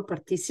number of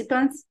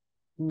participants,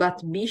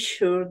 but be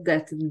sure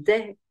that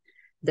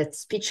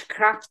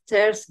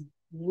Speechcrafters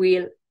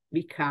will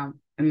become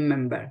a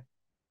member.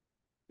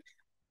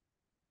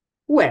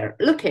 Where?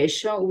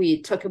 Location,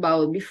 we talked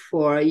about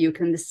before, you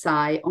can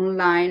decide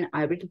online,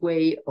 hybrid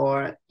way,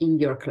 or in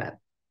your club.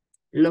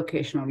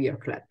 Location of your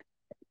club.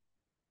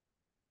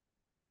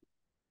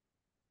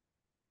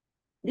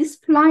 This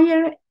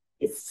flyer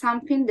is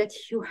something that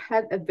you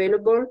have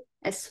available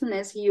as soon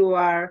as you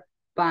are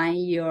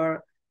buying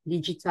your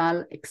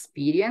digital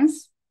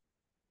experience.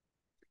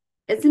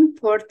 It's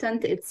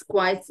important, it's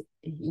quite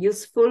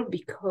useful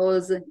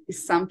because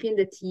it's something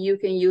that you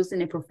can use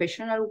in a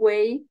professional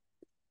way,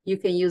 you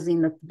can use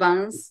in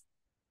advance,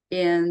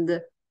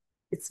 and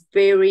it's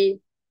very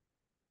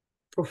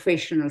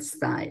professional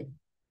style.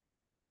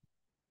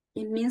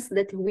 It means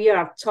that we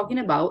are talking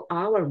about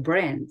our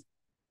brand.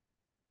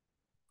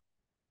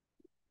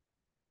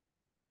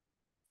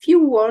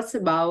 Few words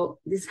about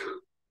this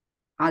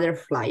other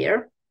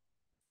flyer.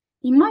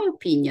 In my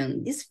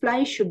opinion, this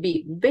flyer should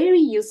be very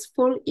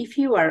useful if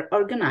you are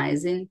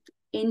organizing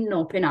an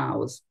open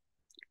house.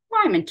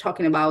 Why am I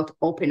talking about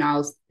open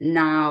house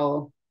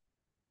now?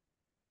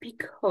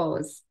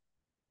 Because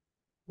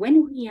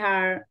when we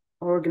are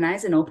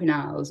organizing open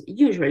house,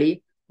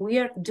 usually we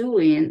are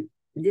doing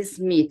this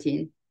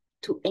meeting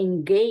to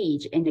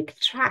engage and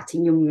attract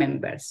new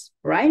members,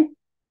 right?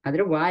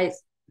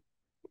 Otherwise,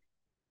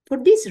 for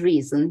this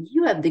reason,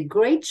 you have the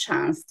great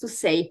chance to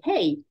say,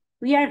 hey,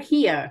 we are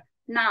here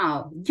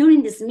now.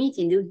 During this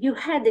meeting, you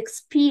had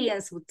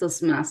experience with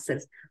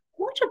Toastmasters.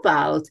 What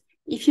about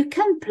if you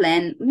can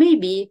plan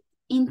maybe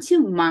in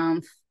 2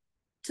 months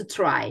to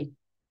try?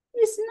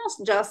 It's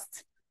not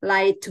just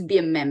like to be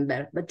a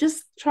member, but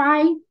just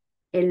try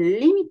a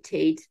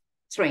limited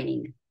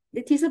training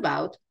that is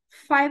about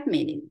 5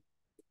 minutes.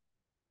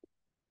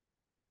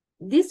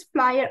 This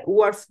flyer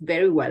works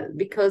very well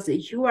because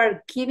you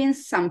are giving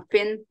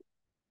something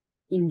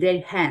in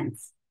their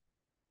hands.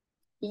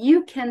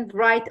 You can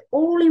write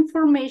all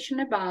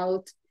information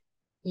about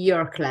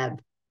your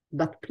club,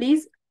 but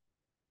please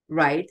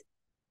write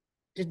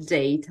the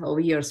date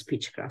of your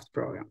Speechcraft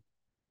program.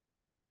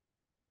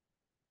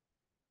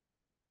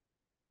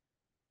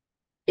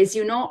 As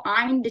you know,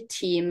 I'm the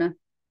team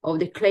of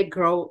the Clay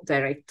Grow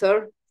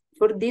director.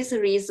 For this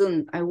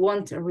reason, I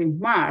want to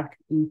remark,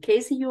 in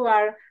case you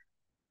are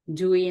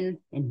doing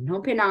an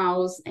open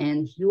house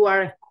and you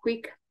are a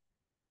quick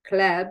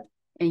club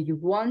and you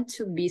want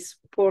to be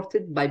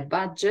supported by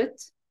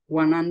budget,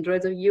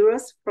 100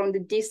 euros from the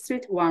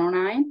district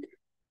 109,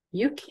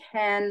 you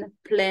can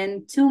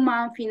plan 2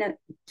 months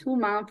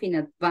in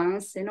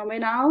advance in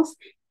open house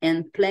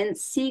and plan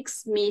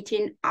 6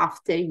 meetings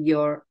after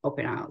your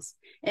open house.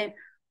 And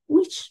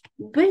which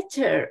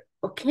better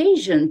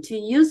occasion to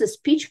use the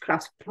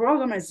Speechcraft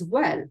program as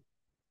well.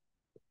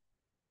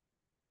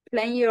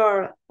 Plan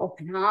your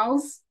open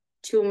house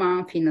 2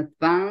 months in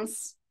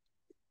advance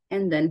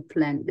and then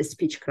plan the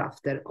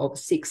Speechcrafter of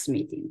 6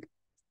 meetings.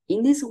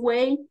 In this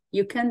way,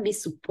 you can be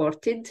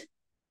supported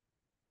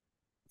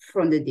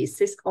from the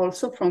district,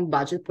 also from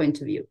budget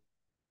point of view.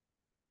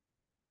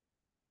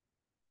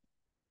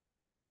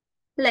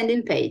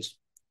 Landing page.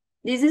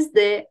 This is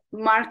the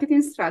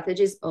marketing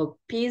strategies of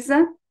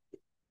PISA.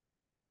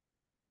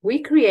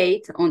 We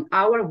create on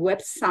our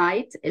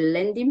website a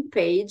landing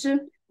page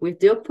with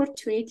the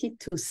opportunity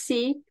to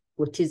see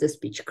what is the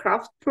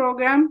Speechcraft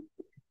program,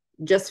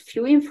 just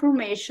few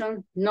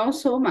information, not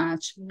so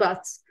much,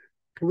 but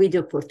with the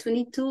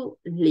opportunity to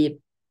leave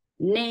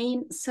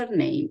name,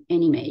 surname,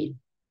 and email.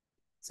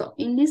 So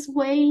in this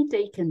way,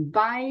 they can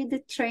buy the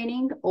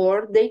training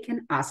or they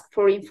can ask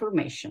for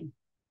information.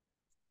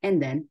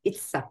 And then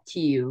it's up to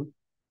you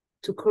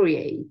to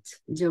create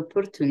the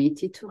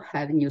opportunity to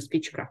have a new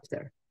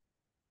Speechcrafter.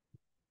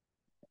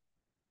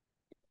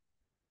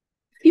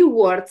 Few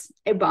words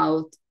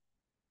about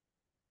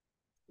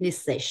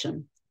this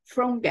session,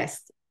 from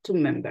guest to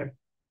member,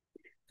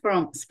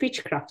 from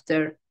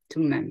Speechcrafter to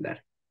member.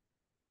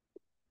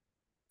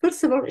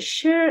 First of all,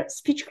 share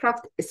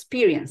Speechcraft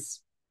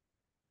experience.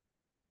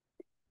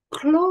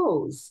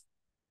 Close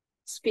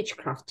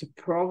Speechcraft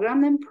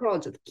program and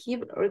project.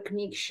 Give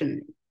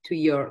recognition to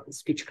your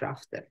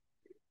Speechcrafter.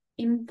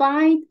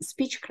 Invite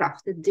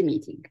Speechcraft at the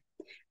meeting.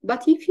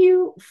 But if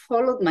you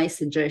followed my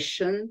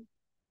suggestion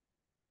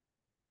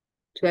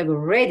to have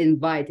already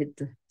invited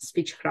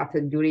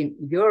Speechcraft during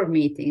your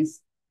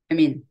meetings, I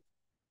mean,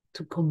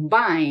 to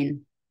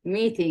combine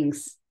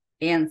meetings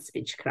and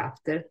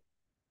Speechcrafter,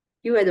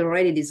 you had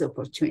already this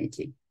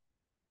opportunity.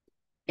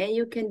 And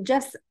you can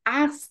just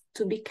ask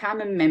to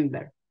become a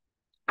member.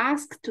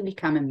 Ask to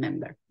become a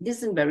member.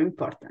 This is very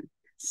important.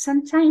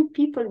 Sometimes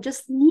people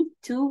just need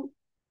to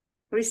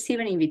receive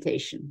an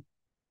invitation.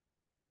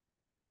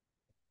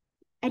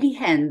 At the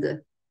end,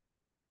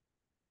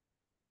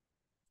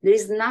 there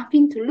is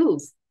nothing to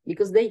lose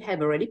because they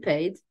have already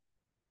paid.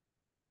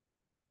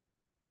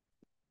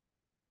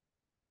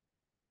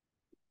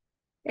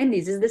 And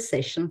this is the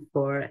session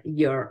for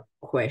your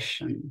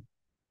question.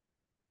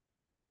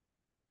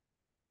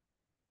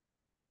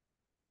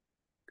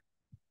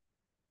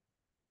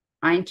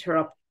 I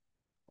interrupt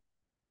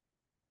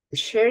the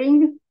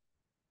sharing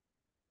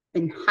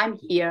and I'm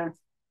here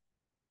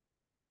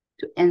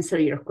to answer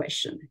your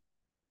question.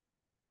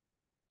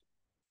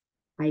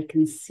 I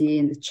can see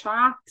in the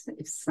chat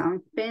if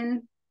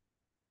something,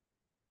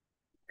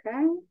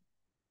 okay.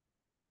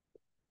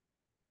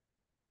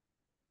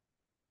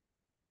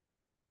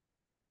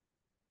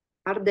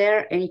 Are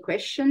there any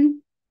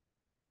questions?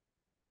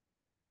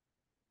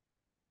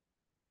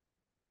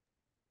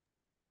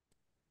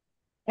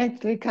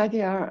 Actually,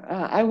 Katia,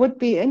 I would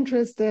be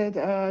interested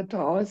to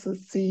also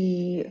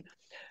see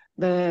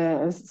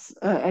the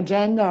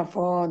agenda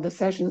for the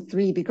session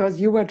 3,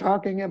 because you were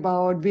talking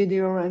about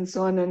video and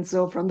so on. And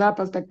so from that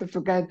perspective,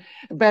 to get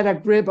a better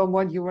grip on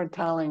what you were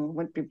telling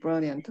would be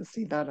brilliant to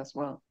see that as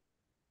well.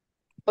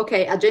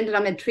 Okay, agenda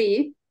number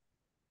 3.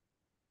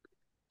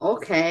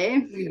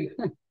 Okay.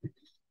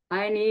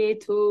 I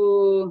need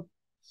to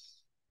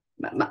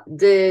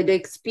the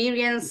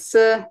experience,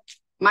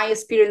 my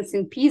experience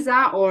in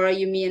Pisa, or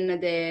you mean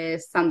the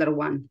standard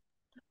one?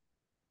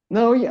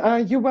 No,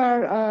 you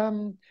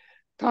were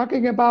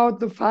talking about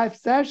the 5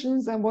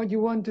 sessions and what you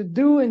want to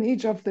do in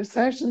each of the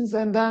sessions,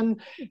 and then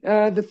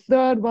the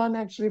third one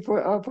actually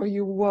for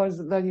you was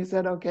that you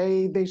said,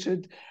 okay, they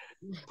should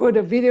put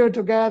a video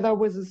together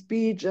with a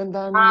speech and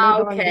then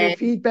later on give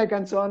feedback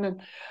and so on,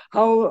 and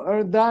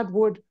how that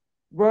would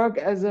work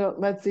as a,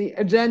 let's see,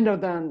 agenda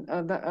then.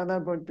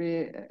 That would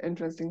be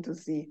interesting to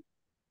see.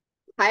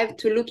 I have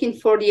to look in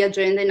for the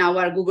agenda in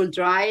our Google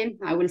Drive.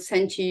 I will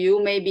send to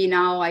you. Maybe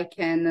now I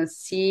can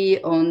see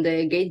on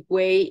the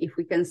gateway if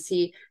we can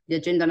see the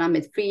agenda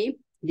number 3.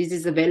 This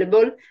is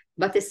available.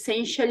 But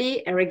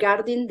essentially,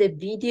 regarding the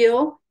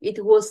video,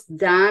 it was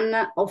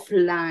done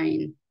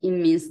offline. It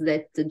means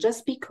that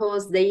just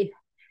because they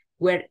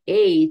were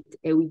 8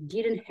 and we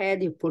didn't have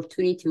the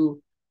opportunity to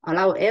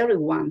allow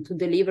everyone to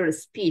deliver a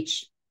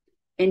speech,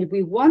 and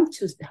we want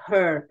to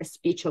hear a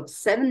speech of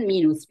 7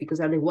 minutes, because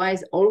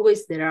otherwise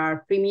always there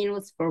are 3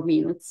 minutes, 4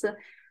 minutes.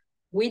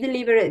 We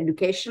delivered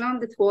educational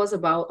that was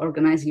about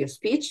organizing your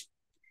speech.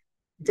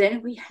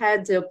 Then we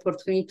had the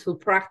opportunity to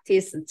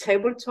practice a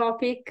table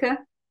topic.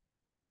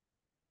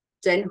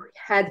 Then we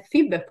had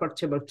feedback for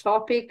table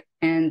topic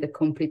and the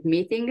complete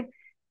meeting.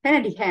 And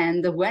at the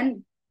end,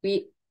 when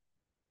we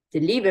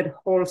delivered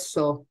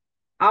also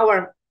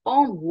our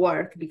own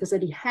work, because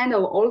at the end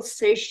of all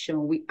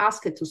session, we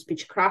asked to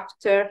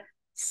Speechcraft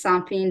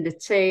something in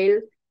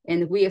detail,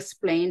 and we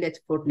explained that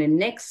for the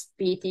next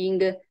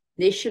meeting,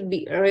 they should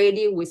be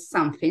ready with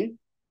something.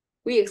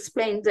 We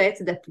explained that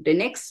the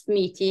next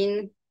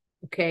meeting,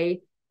 okay,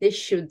 they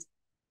should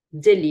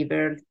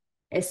deliver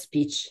a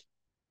speech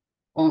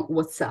on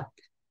WhatsApp,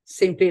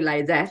 simply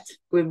like that,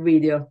 with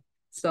video.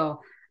 So,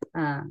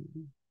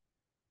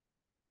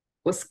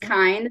 was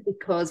kind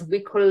because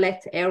we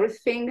collect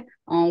everything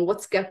on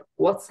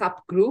WhatsApp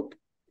group.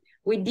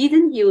 We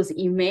didn't use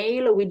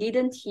email. We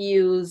didn't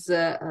use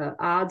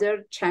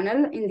other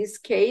channel in this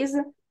case,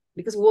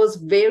 because it was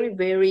very,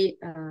 very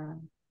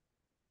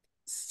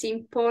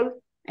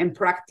simple and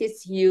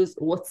practice use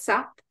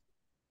WhatsApp.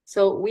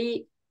 So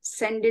we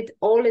send it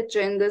all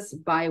agendas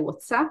by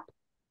WhatsApp.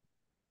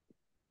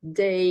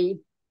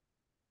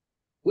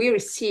 We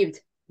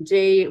received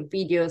their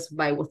videos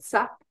by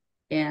WhatsApp,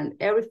 and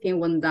everything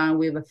went done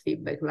with a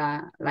feedback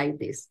like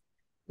this.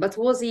 But it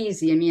was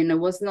easy. I mean, it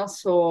was not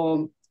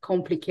so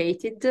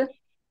complicated.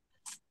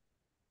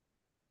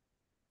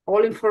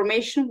 All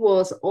information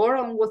was or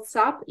on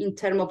WhatsApp in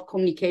terms of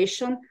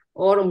communication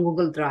or on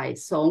Google Drive.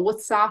 So on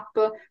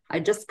WhatsApp, I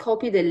just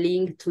copied the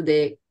link to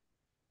the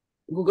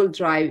Google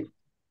Drive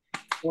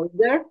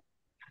folder.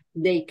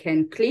 They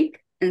can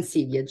click and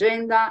see the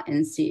agenda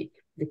and see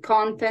the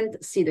content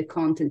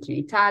in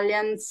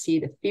Italian, see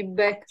the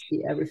feedback,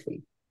 see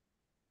everything.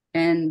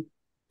 And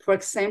for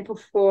example,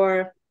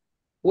 for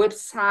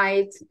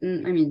website, I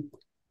mean,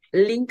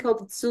 link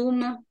of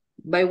Zoom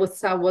by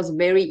WhatsApp was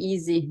very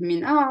easy. I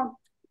mean, oh,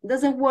 it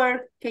doesn't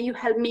work. Can you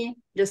help me?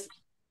 Just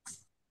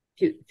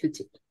few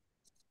tips.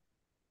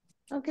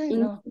 Okay.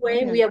 In this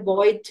way, we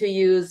avoid to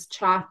use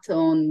chat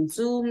on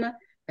Zoom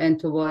and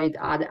to avoid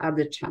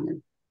other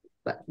channels.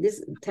 But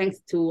this thanks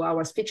to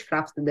our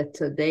Speechcraft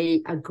that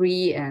they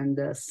agree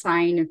and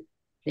sign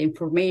the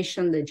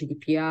information, the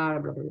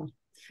GDPR, blah, blah,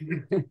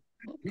 blah.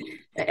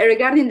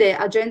 Regarding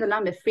the agenda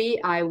number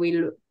 3, I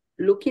will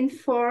looking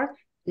for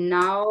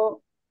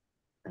now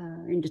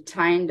in the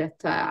time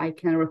that I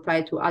can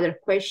reply to other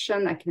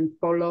questions. I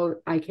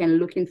can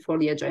looking for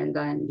the agenda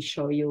and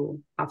show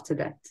you after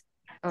that.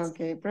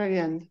 Okay,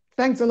 brilliant.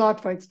 Thanks a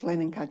lot for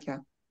explaining,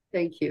 Katia.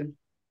 Thank you.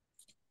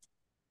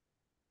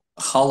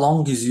 How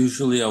long is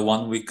usually a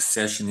 1-week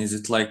session? Is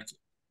it like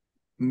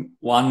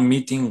one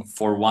meeting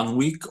for 1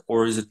 week,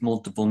 or is it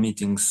multiple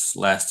meetings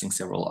lasting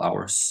several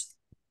hours?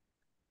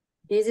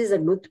 This is a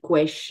good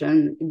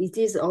question. This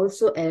is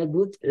also a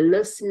good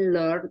lesson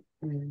learned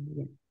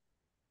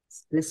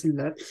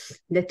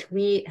that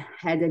we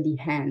had at the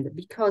end,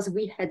 because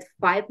we had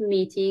 5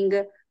 meetings,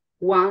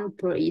 1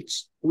 per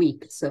each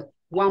week, so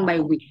 1 by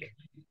week.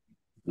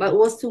 But it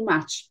was too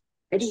much.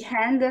 At the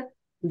end,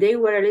 they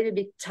were a little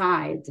bit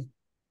tired,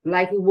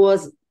 like it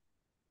was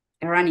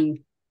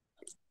running.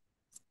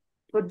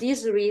 For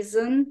this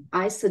reason,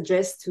 I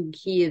suggest to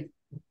give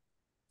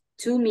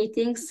 2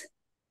 meetings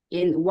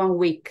in 1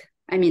 week.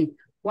 I mean,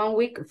 1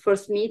 week,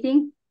 first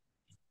meeting,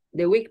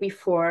 the week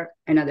before,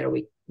 another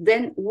week.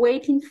 Then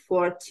waiting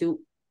for 2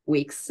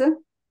 weeks.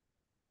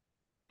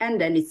 And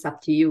then it's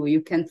up to you.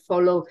 You can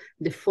follow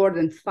the 4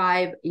 and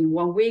 5 in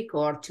 1 week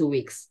or 2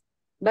 weeks.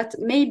 But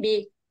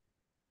maybe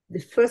the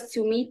first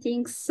 2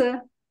 meetings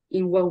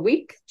in 1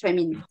 week, I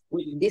mean,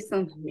 with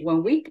distance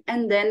 1 week,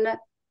 and then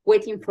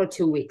waiting for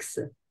 2 weeks.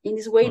 In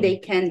this way, they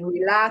can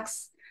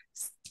relax,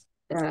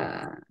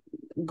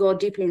 go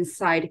deeply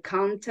inside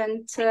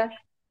content.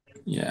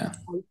 Yeah.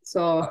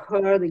 So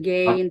heard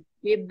again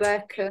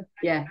feedback.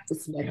 Yeah,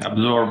 it's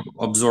better.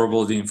 Absorb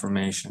all the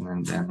information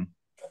and then.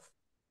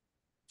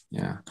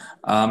 Yeah.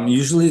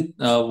 Usually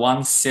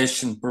one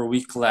session per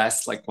week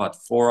lasts like what,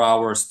 4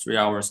 hours, 3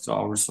 hours, 2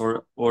 hours,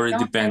 or it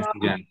depends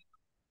again.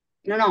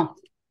 No.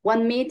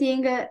 One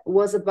meeting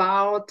was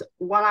about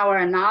 1 hour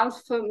and a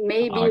half,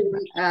 maybe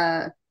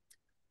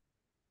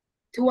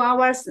 2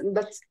 hours,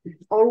 but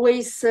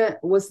always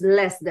was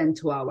less than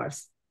 2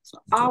 hours. So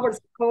our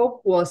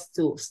scope was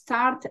to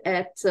start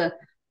at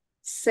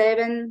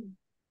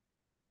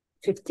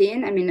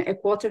 7:15, I mean a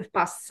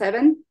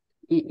 7:15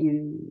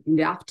 in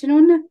the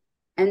afternoon,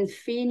 and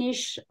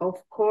finish,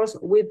 of course,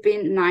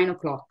 within 9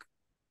 o'clock.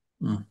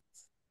 Mm.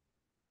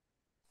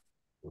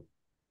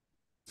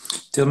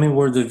 Tell me,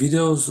 were the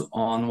videos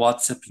on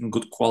WhatsApp in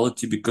good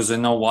quality? Because I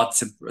know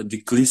WhatsApp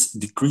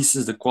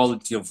decreases the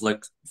quality of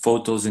like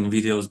photos and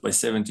videos by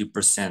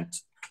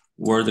 70%.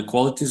 Were the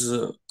qualities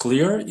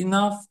clear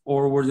enough,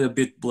 or were they a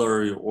bit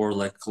blurry or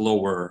like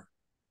lower?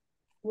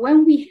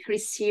 When we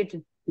received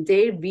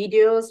their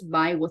videos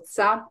by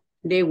WhatsApp,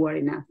 they were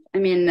enough. I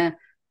mean,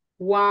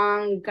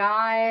 one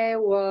guy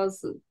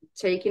was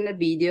taking a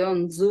video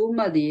on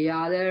Zoom, the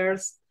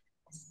others,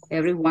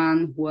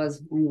 everyone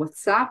was on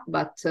WhatsApp,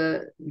 but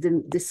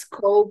the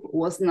scope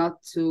was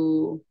not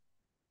to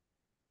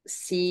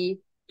see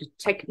the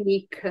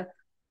technique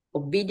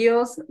of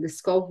videos. The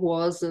scope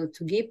was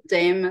to give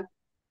them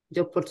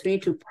the opportunity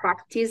to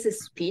practice a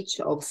speech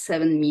of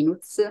 7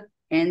 minutes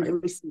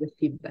and receive the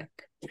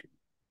feedback.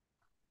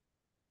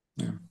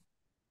 Yeah.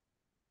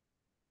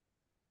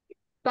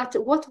 But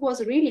what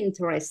was really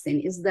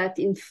interesting is that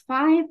in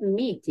 5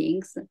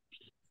 meetings,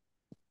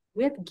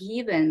 we have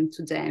given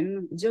to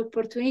them the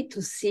opportunity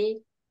to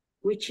see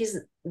which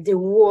is the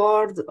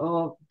world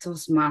of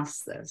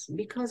Toastmasters,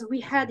 because we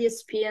had the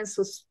experience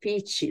of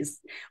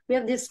speeches, we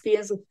have the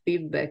experience of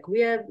feedback, we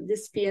have the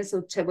experience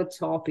of table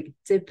topic,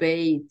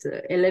 debate,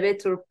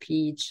 elevator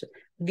pitch,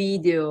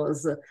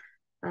 videos,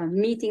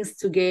 meetings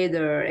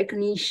together,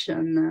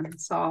 recognition.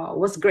 So it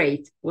was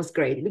great,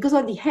 because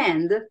at the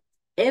end,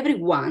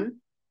 everyone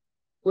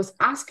was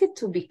asked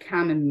to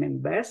become a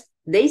member.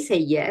 They say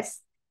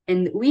yes,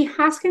 and we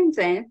asked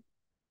them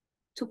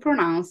to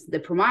pronounce the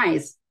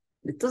promise,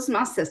 the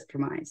Toastmasters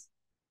promise.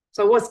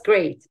 So it was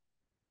great.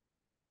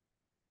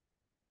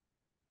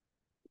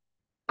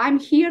 I'm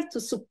here to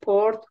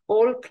support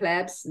all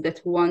clubs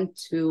that want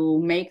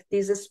to make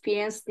this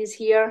experience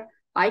this year.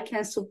 I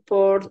can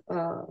support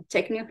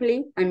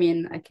technically. I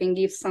mean, I can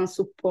give some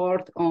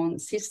support on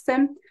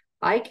system.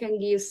 I can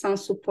give some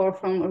support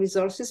from a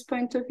resources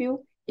point of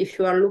view. If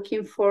you are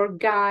looking for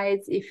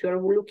guides, if you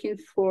are looking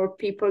for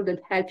people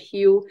that help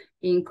you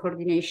in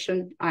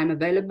coordination, I'm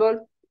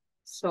available.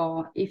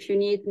 So if you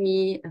need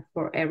me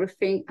for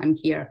everything, I'm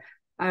here.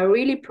 I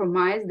really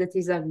promise that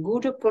is a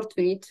good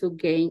opportunity to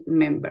gain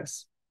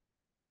members.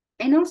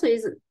 And also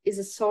is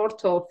a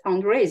sort of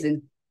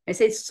fundraising. I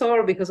say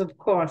sort because, of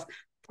course,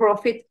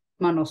 profit,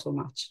 but not so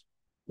much.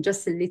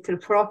 Just a little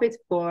profit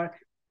for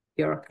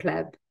your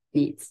club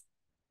needs.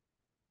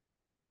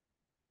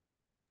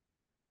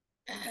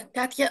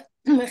 Katia,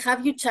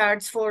 have you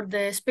charged for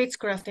the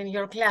Speechcraft in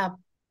your club?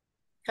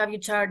 Have you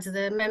charged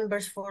the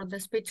members for the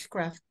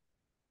Speechcraft?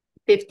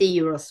 50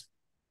 euros.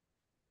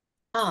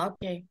 Ah,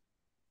 okay.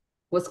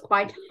 Was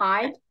quite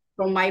high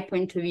from my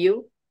point of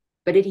view,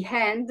 but at the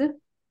end,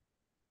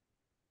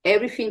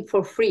 everything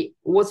for free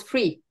was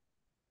free.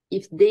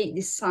 If they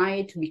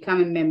decide to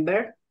become a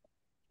member,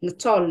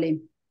 not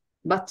only,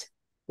 but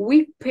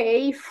we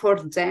pay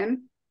for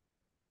them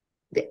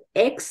the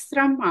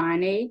extra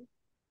money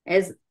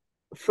as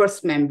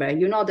first member.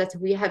 You know that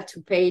we have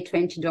to pay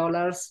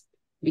 $20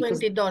 because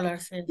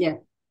 $20, yes. Yeah.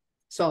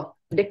 So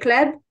the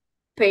club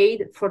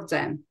paid for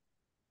them.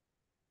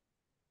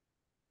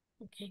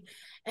 Okay.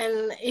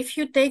 And if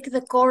you take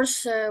the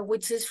course,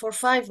 which is for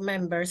 5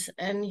 members,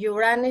 and you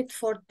run it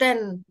for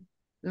 10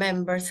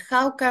 members,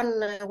 how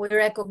can we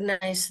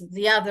recognize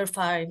the other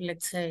 5,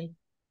 let's say?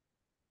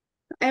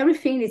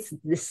 Everything is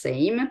the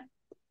same.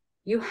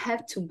 You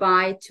have to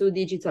buy 2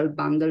 digital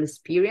bundle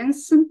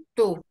experience.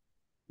 2.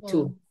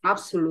 2,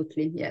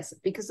 absolutely, yes,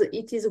 because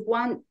it is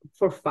 1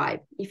 for 5.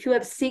 If you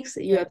have 6,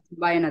 you have to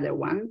buy another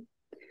one.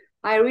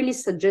 I really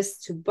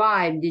suggest to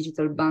buy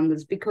digital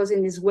bundles because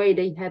in this way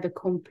they have a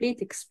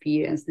complete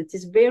experience that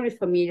is very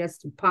familiar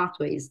to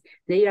pathways.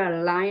 They are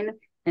aligned,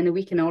 and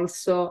we can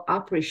also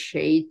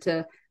appreciate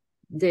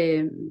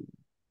the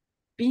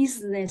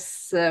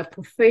business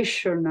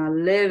professional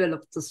level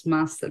of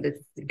Toastmaster.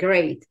 That's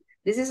great.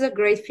 This is a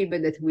great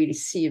feedback that we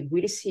received.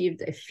 We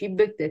received a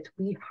feedback that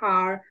we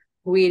are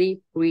really,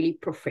 really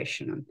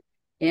professional.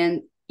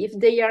 And if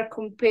they are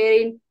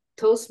comparing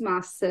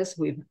Toastmasters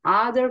with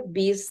other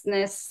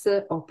business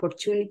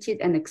opportunities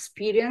and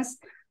experience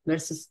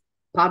versus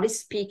public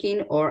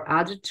speaking or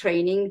other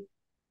training,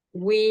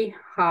 we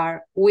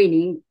are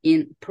winning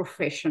in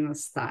professional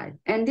style.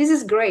 And this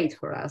is great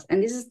for us.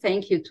 And this is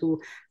thank you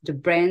to the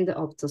brand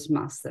of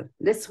Toastmaster.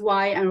 That's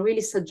why I really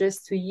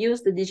suggest to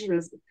use the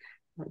digital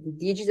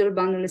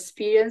bundle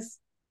experience.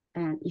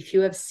 And if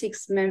you have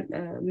 6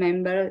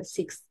 members,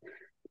 6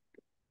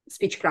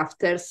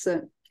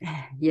 Speechcrafters,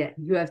 yeah,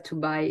 you have to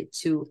buy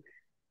 2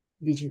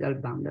 digital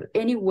bundle.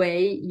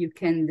 Anyway, you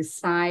can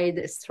decide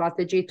a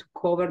strategy to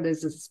cover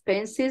those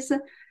expenses.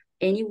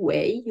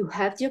 Anyway, you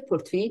have the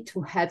opportunity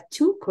to have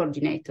 2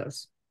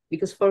 coordinators,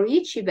 because for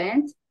each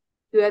event,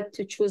 you have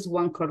to choose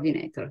 1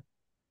 coordinator.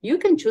 You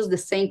can choose the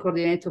same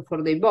coordinator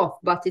for the both,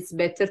 but it's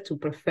better to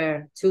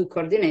prefer 2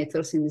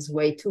 coordinators. In this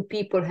way, 2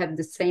 people have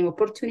the same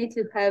opportunity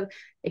to have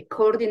a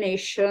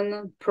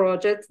coordination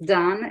project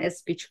done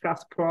as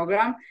Speechcraft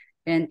program,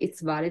 and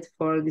it's valid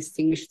for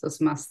Distinguished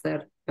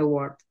Toastmaster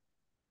Award.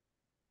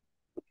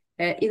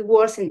 It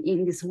works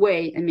in this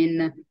way. I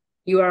mean,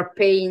 you are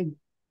paying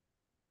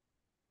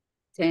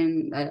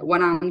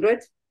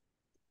 100,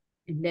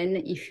 and then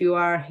if you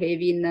are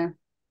having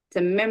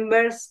 10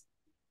 members,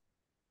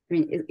 I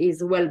mean, it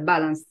is well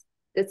balanced.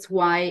 That's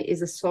why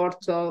it's a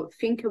sort of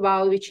think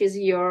about which is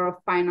your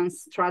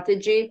finance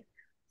strategy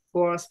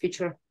for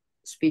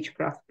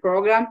Speechcraft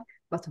program.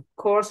 But of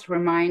course,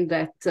 remind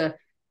that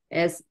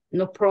as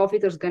no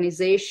profit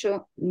organization,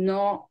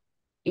 no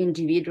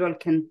individual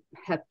can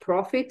have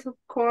profit, of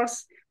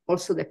course.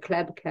 Also, the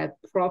club can have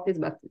profit,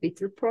 but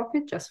little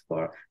profit just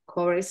for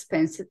cover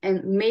expenses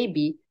and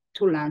maybe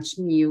to launch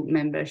new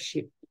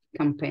membership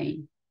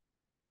campaign.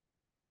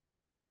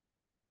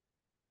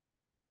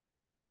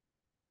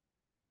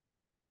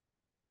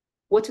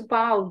 What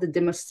about the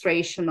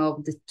demonstration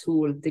of the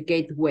tool, the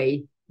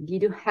gateway?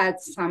 Did you have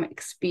some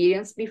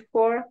experience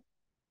before?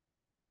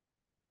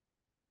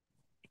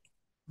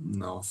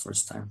 No,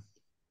 first time.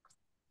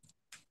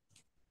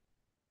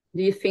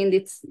 Do you think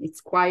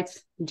it's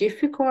quite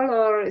difficult,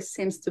 or it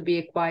seems to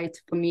be quite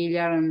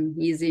familiar and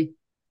easy?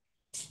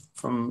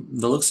 From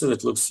the looks of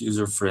it, looks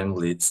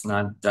user-friendly. It's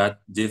not that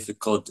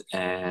difficult,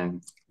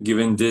 and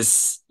given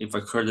this, if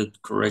I heard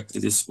it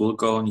correctly, this will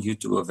go on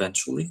YouTube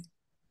eventually.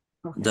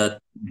 Okay.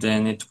 That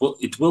then it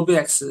will be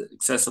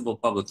accessible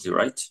publicly,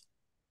 right?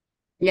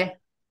 Yeah.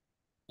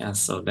 Yeah.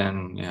 So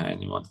then, yeah,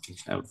 anyone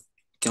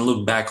can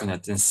look back on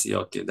it and see,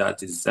 okay,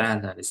 that is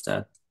that is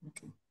that.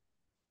 Okay.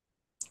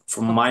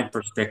 From my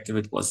perspective,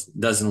 it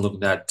doesn't look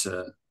that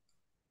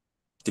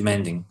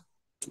demanding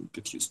to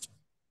get used to.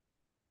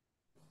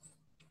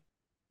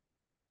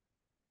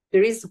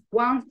 There is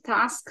one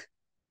task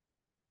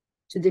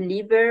to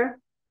deliver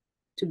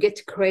to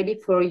get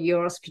credit for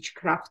your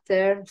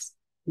Speechcrafters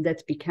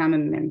that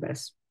become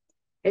members.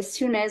 As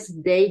soon as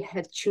they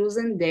have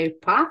chosen their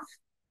path,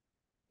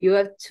 you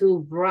have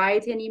to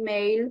write an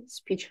email,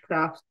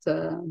 Speechcraft.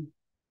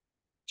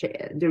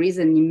 There is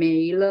an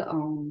email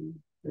on,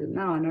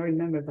 now I don't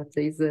remember, but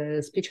there is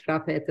a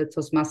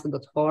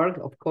speechcraft@toastmaster.org,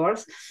 of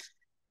course.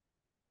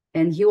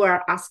 And you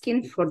are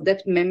asking for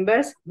that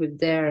members with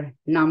their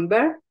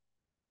number.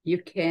 You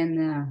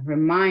can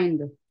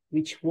remind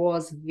which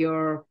was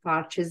your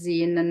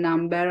purchasing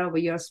number of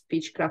your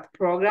Speechcraft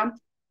program,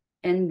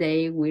 and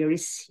they will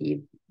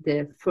receive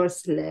the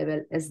first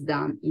level as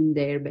done in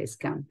their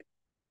Basecamp.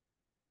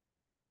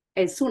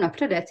 And soon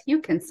after that,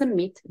 you can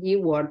submit the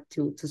award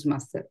to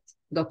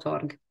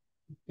Toastmasters.org,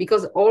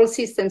 because all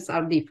systems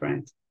are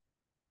different.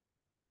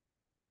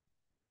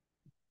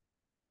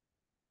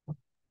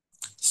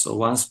 So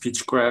one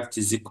Speechcraft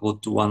is equal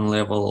to 1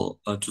 level,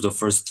 to the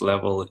first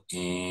level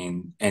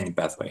in any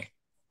pathway.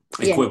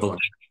 Equivalent.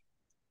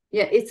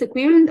 Yeah, it's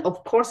equivalent.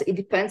 Of course, it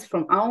depends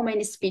from how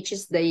many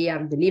speeches they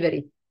are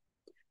delivering.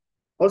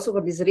 Also,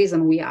 for this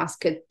reason, we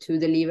asked to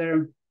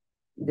deliver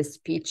the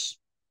speech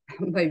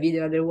by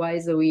video.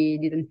 Otherwise, we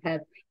didn't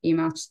have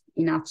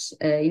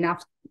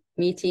enough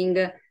meeting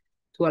to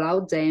allow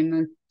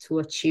them to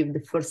achieve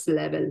the first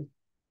level.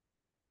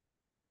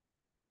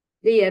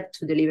 They have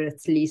to deliver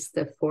at least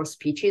 4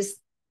 speeches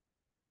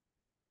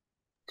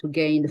to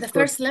gain the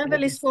first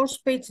level. Is 4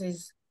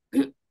 speeches.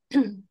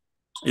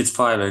 It's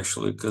 5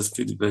 actually, because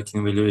feedback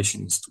and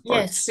evaluation is 2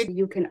 parts. Yes,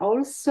 you can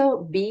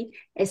also be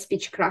a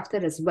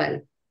Speechcrafter as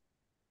well.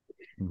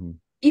 Mm-hmm.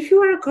 If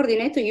you are a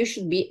coordinator, you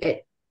should be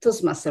a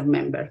Toastmaster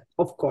member,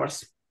 of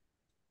course.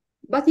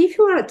 But if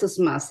you are a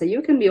Toastmaster,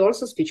 you can be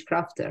also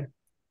Speechcrafter.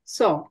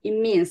 So it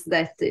means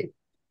that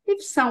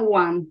if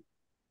someone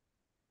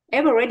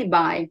have already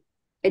buy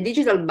a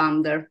digital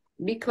bundle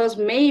because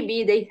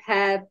maybe they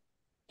have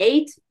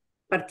 8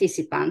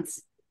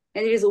 participants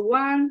and there is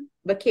 1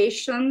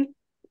 vacation,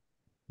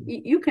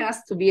 you can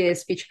ask to be a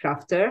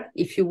Speechcrafter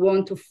if you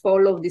want to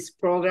follow this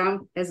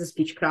program as a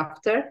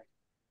Speechcrafter.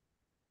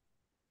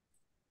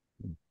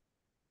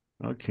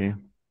 Okay.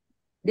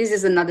 This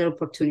is another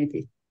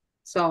opportunity.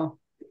 So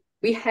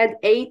we had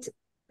 8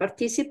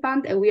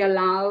 participants and we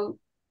allow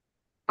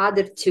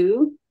other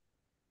 2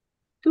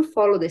 to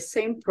follow the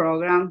same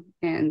program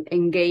and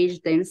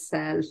engage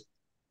themselves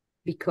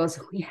because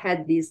we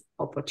had this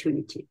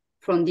opportunity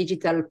from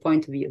digital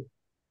point of view.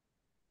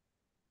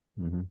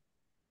 Mm-hmm.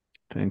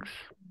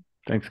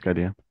 Thanks,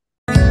 Katia.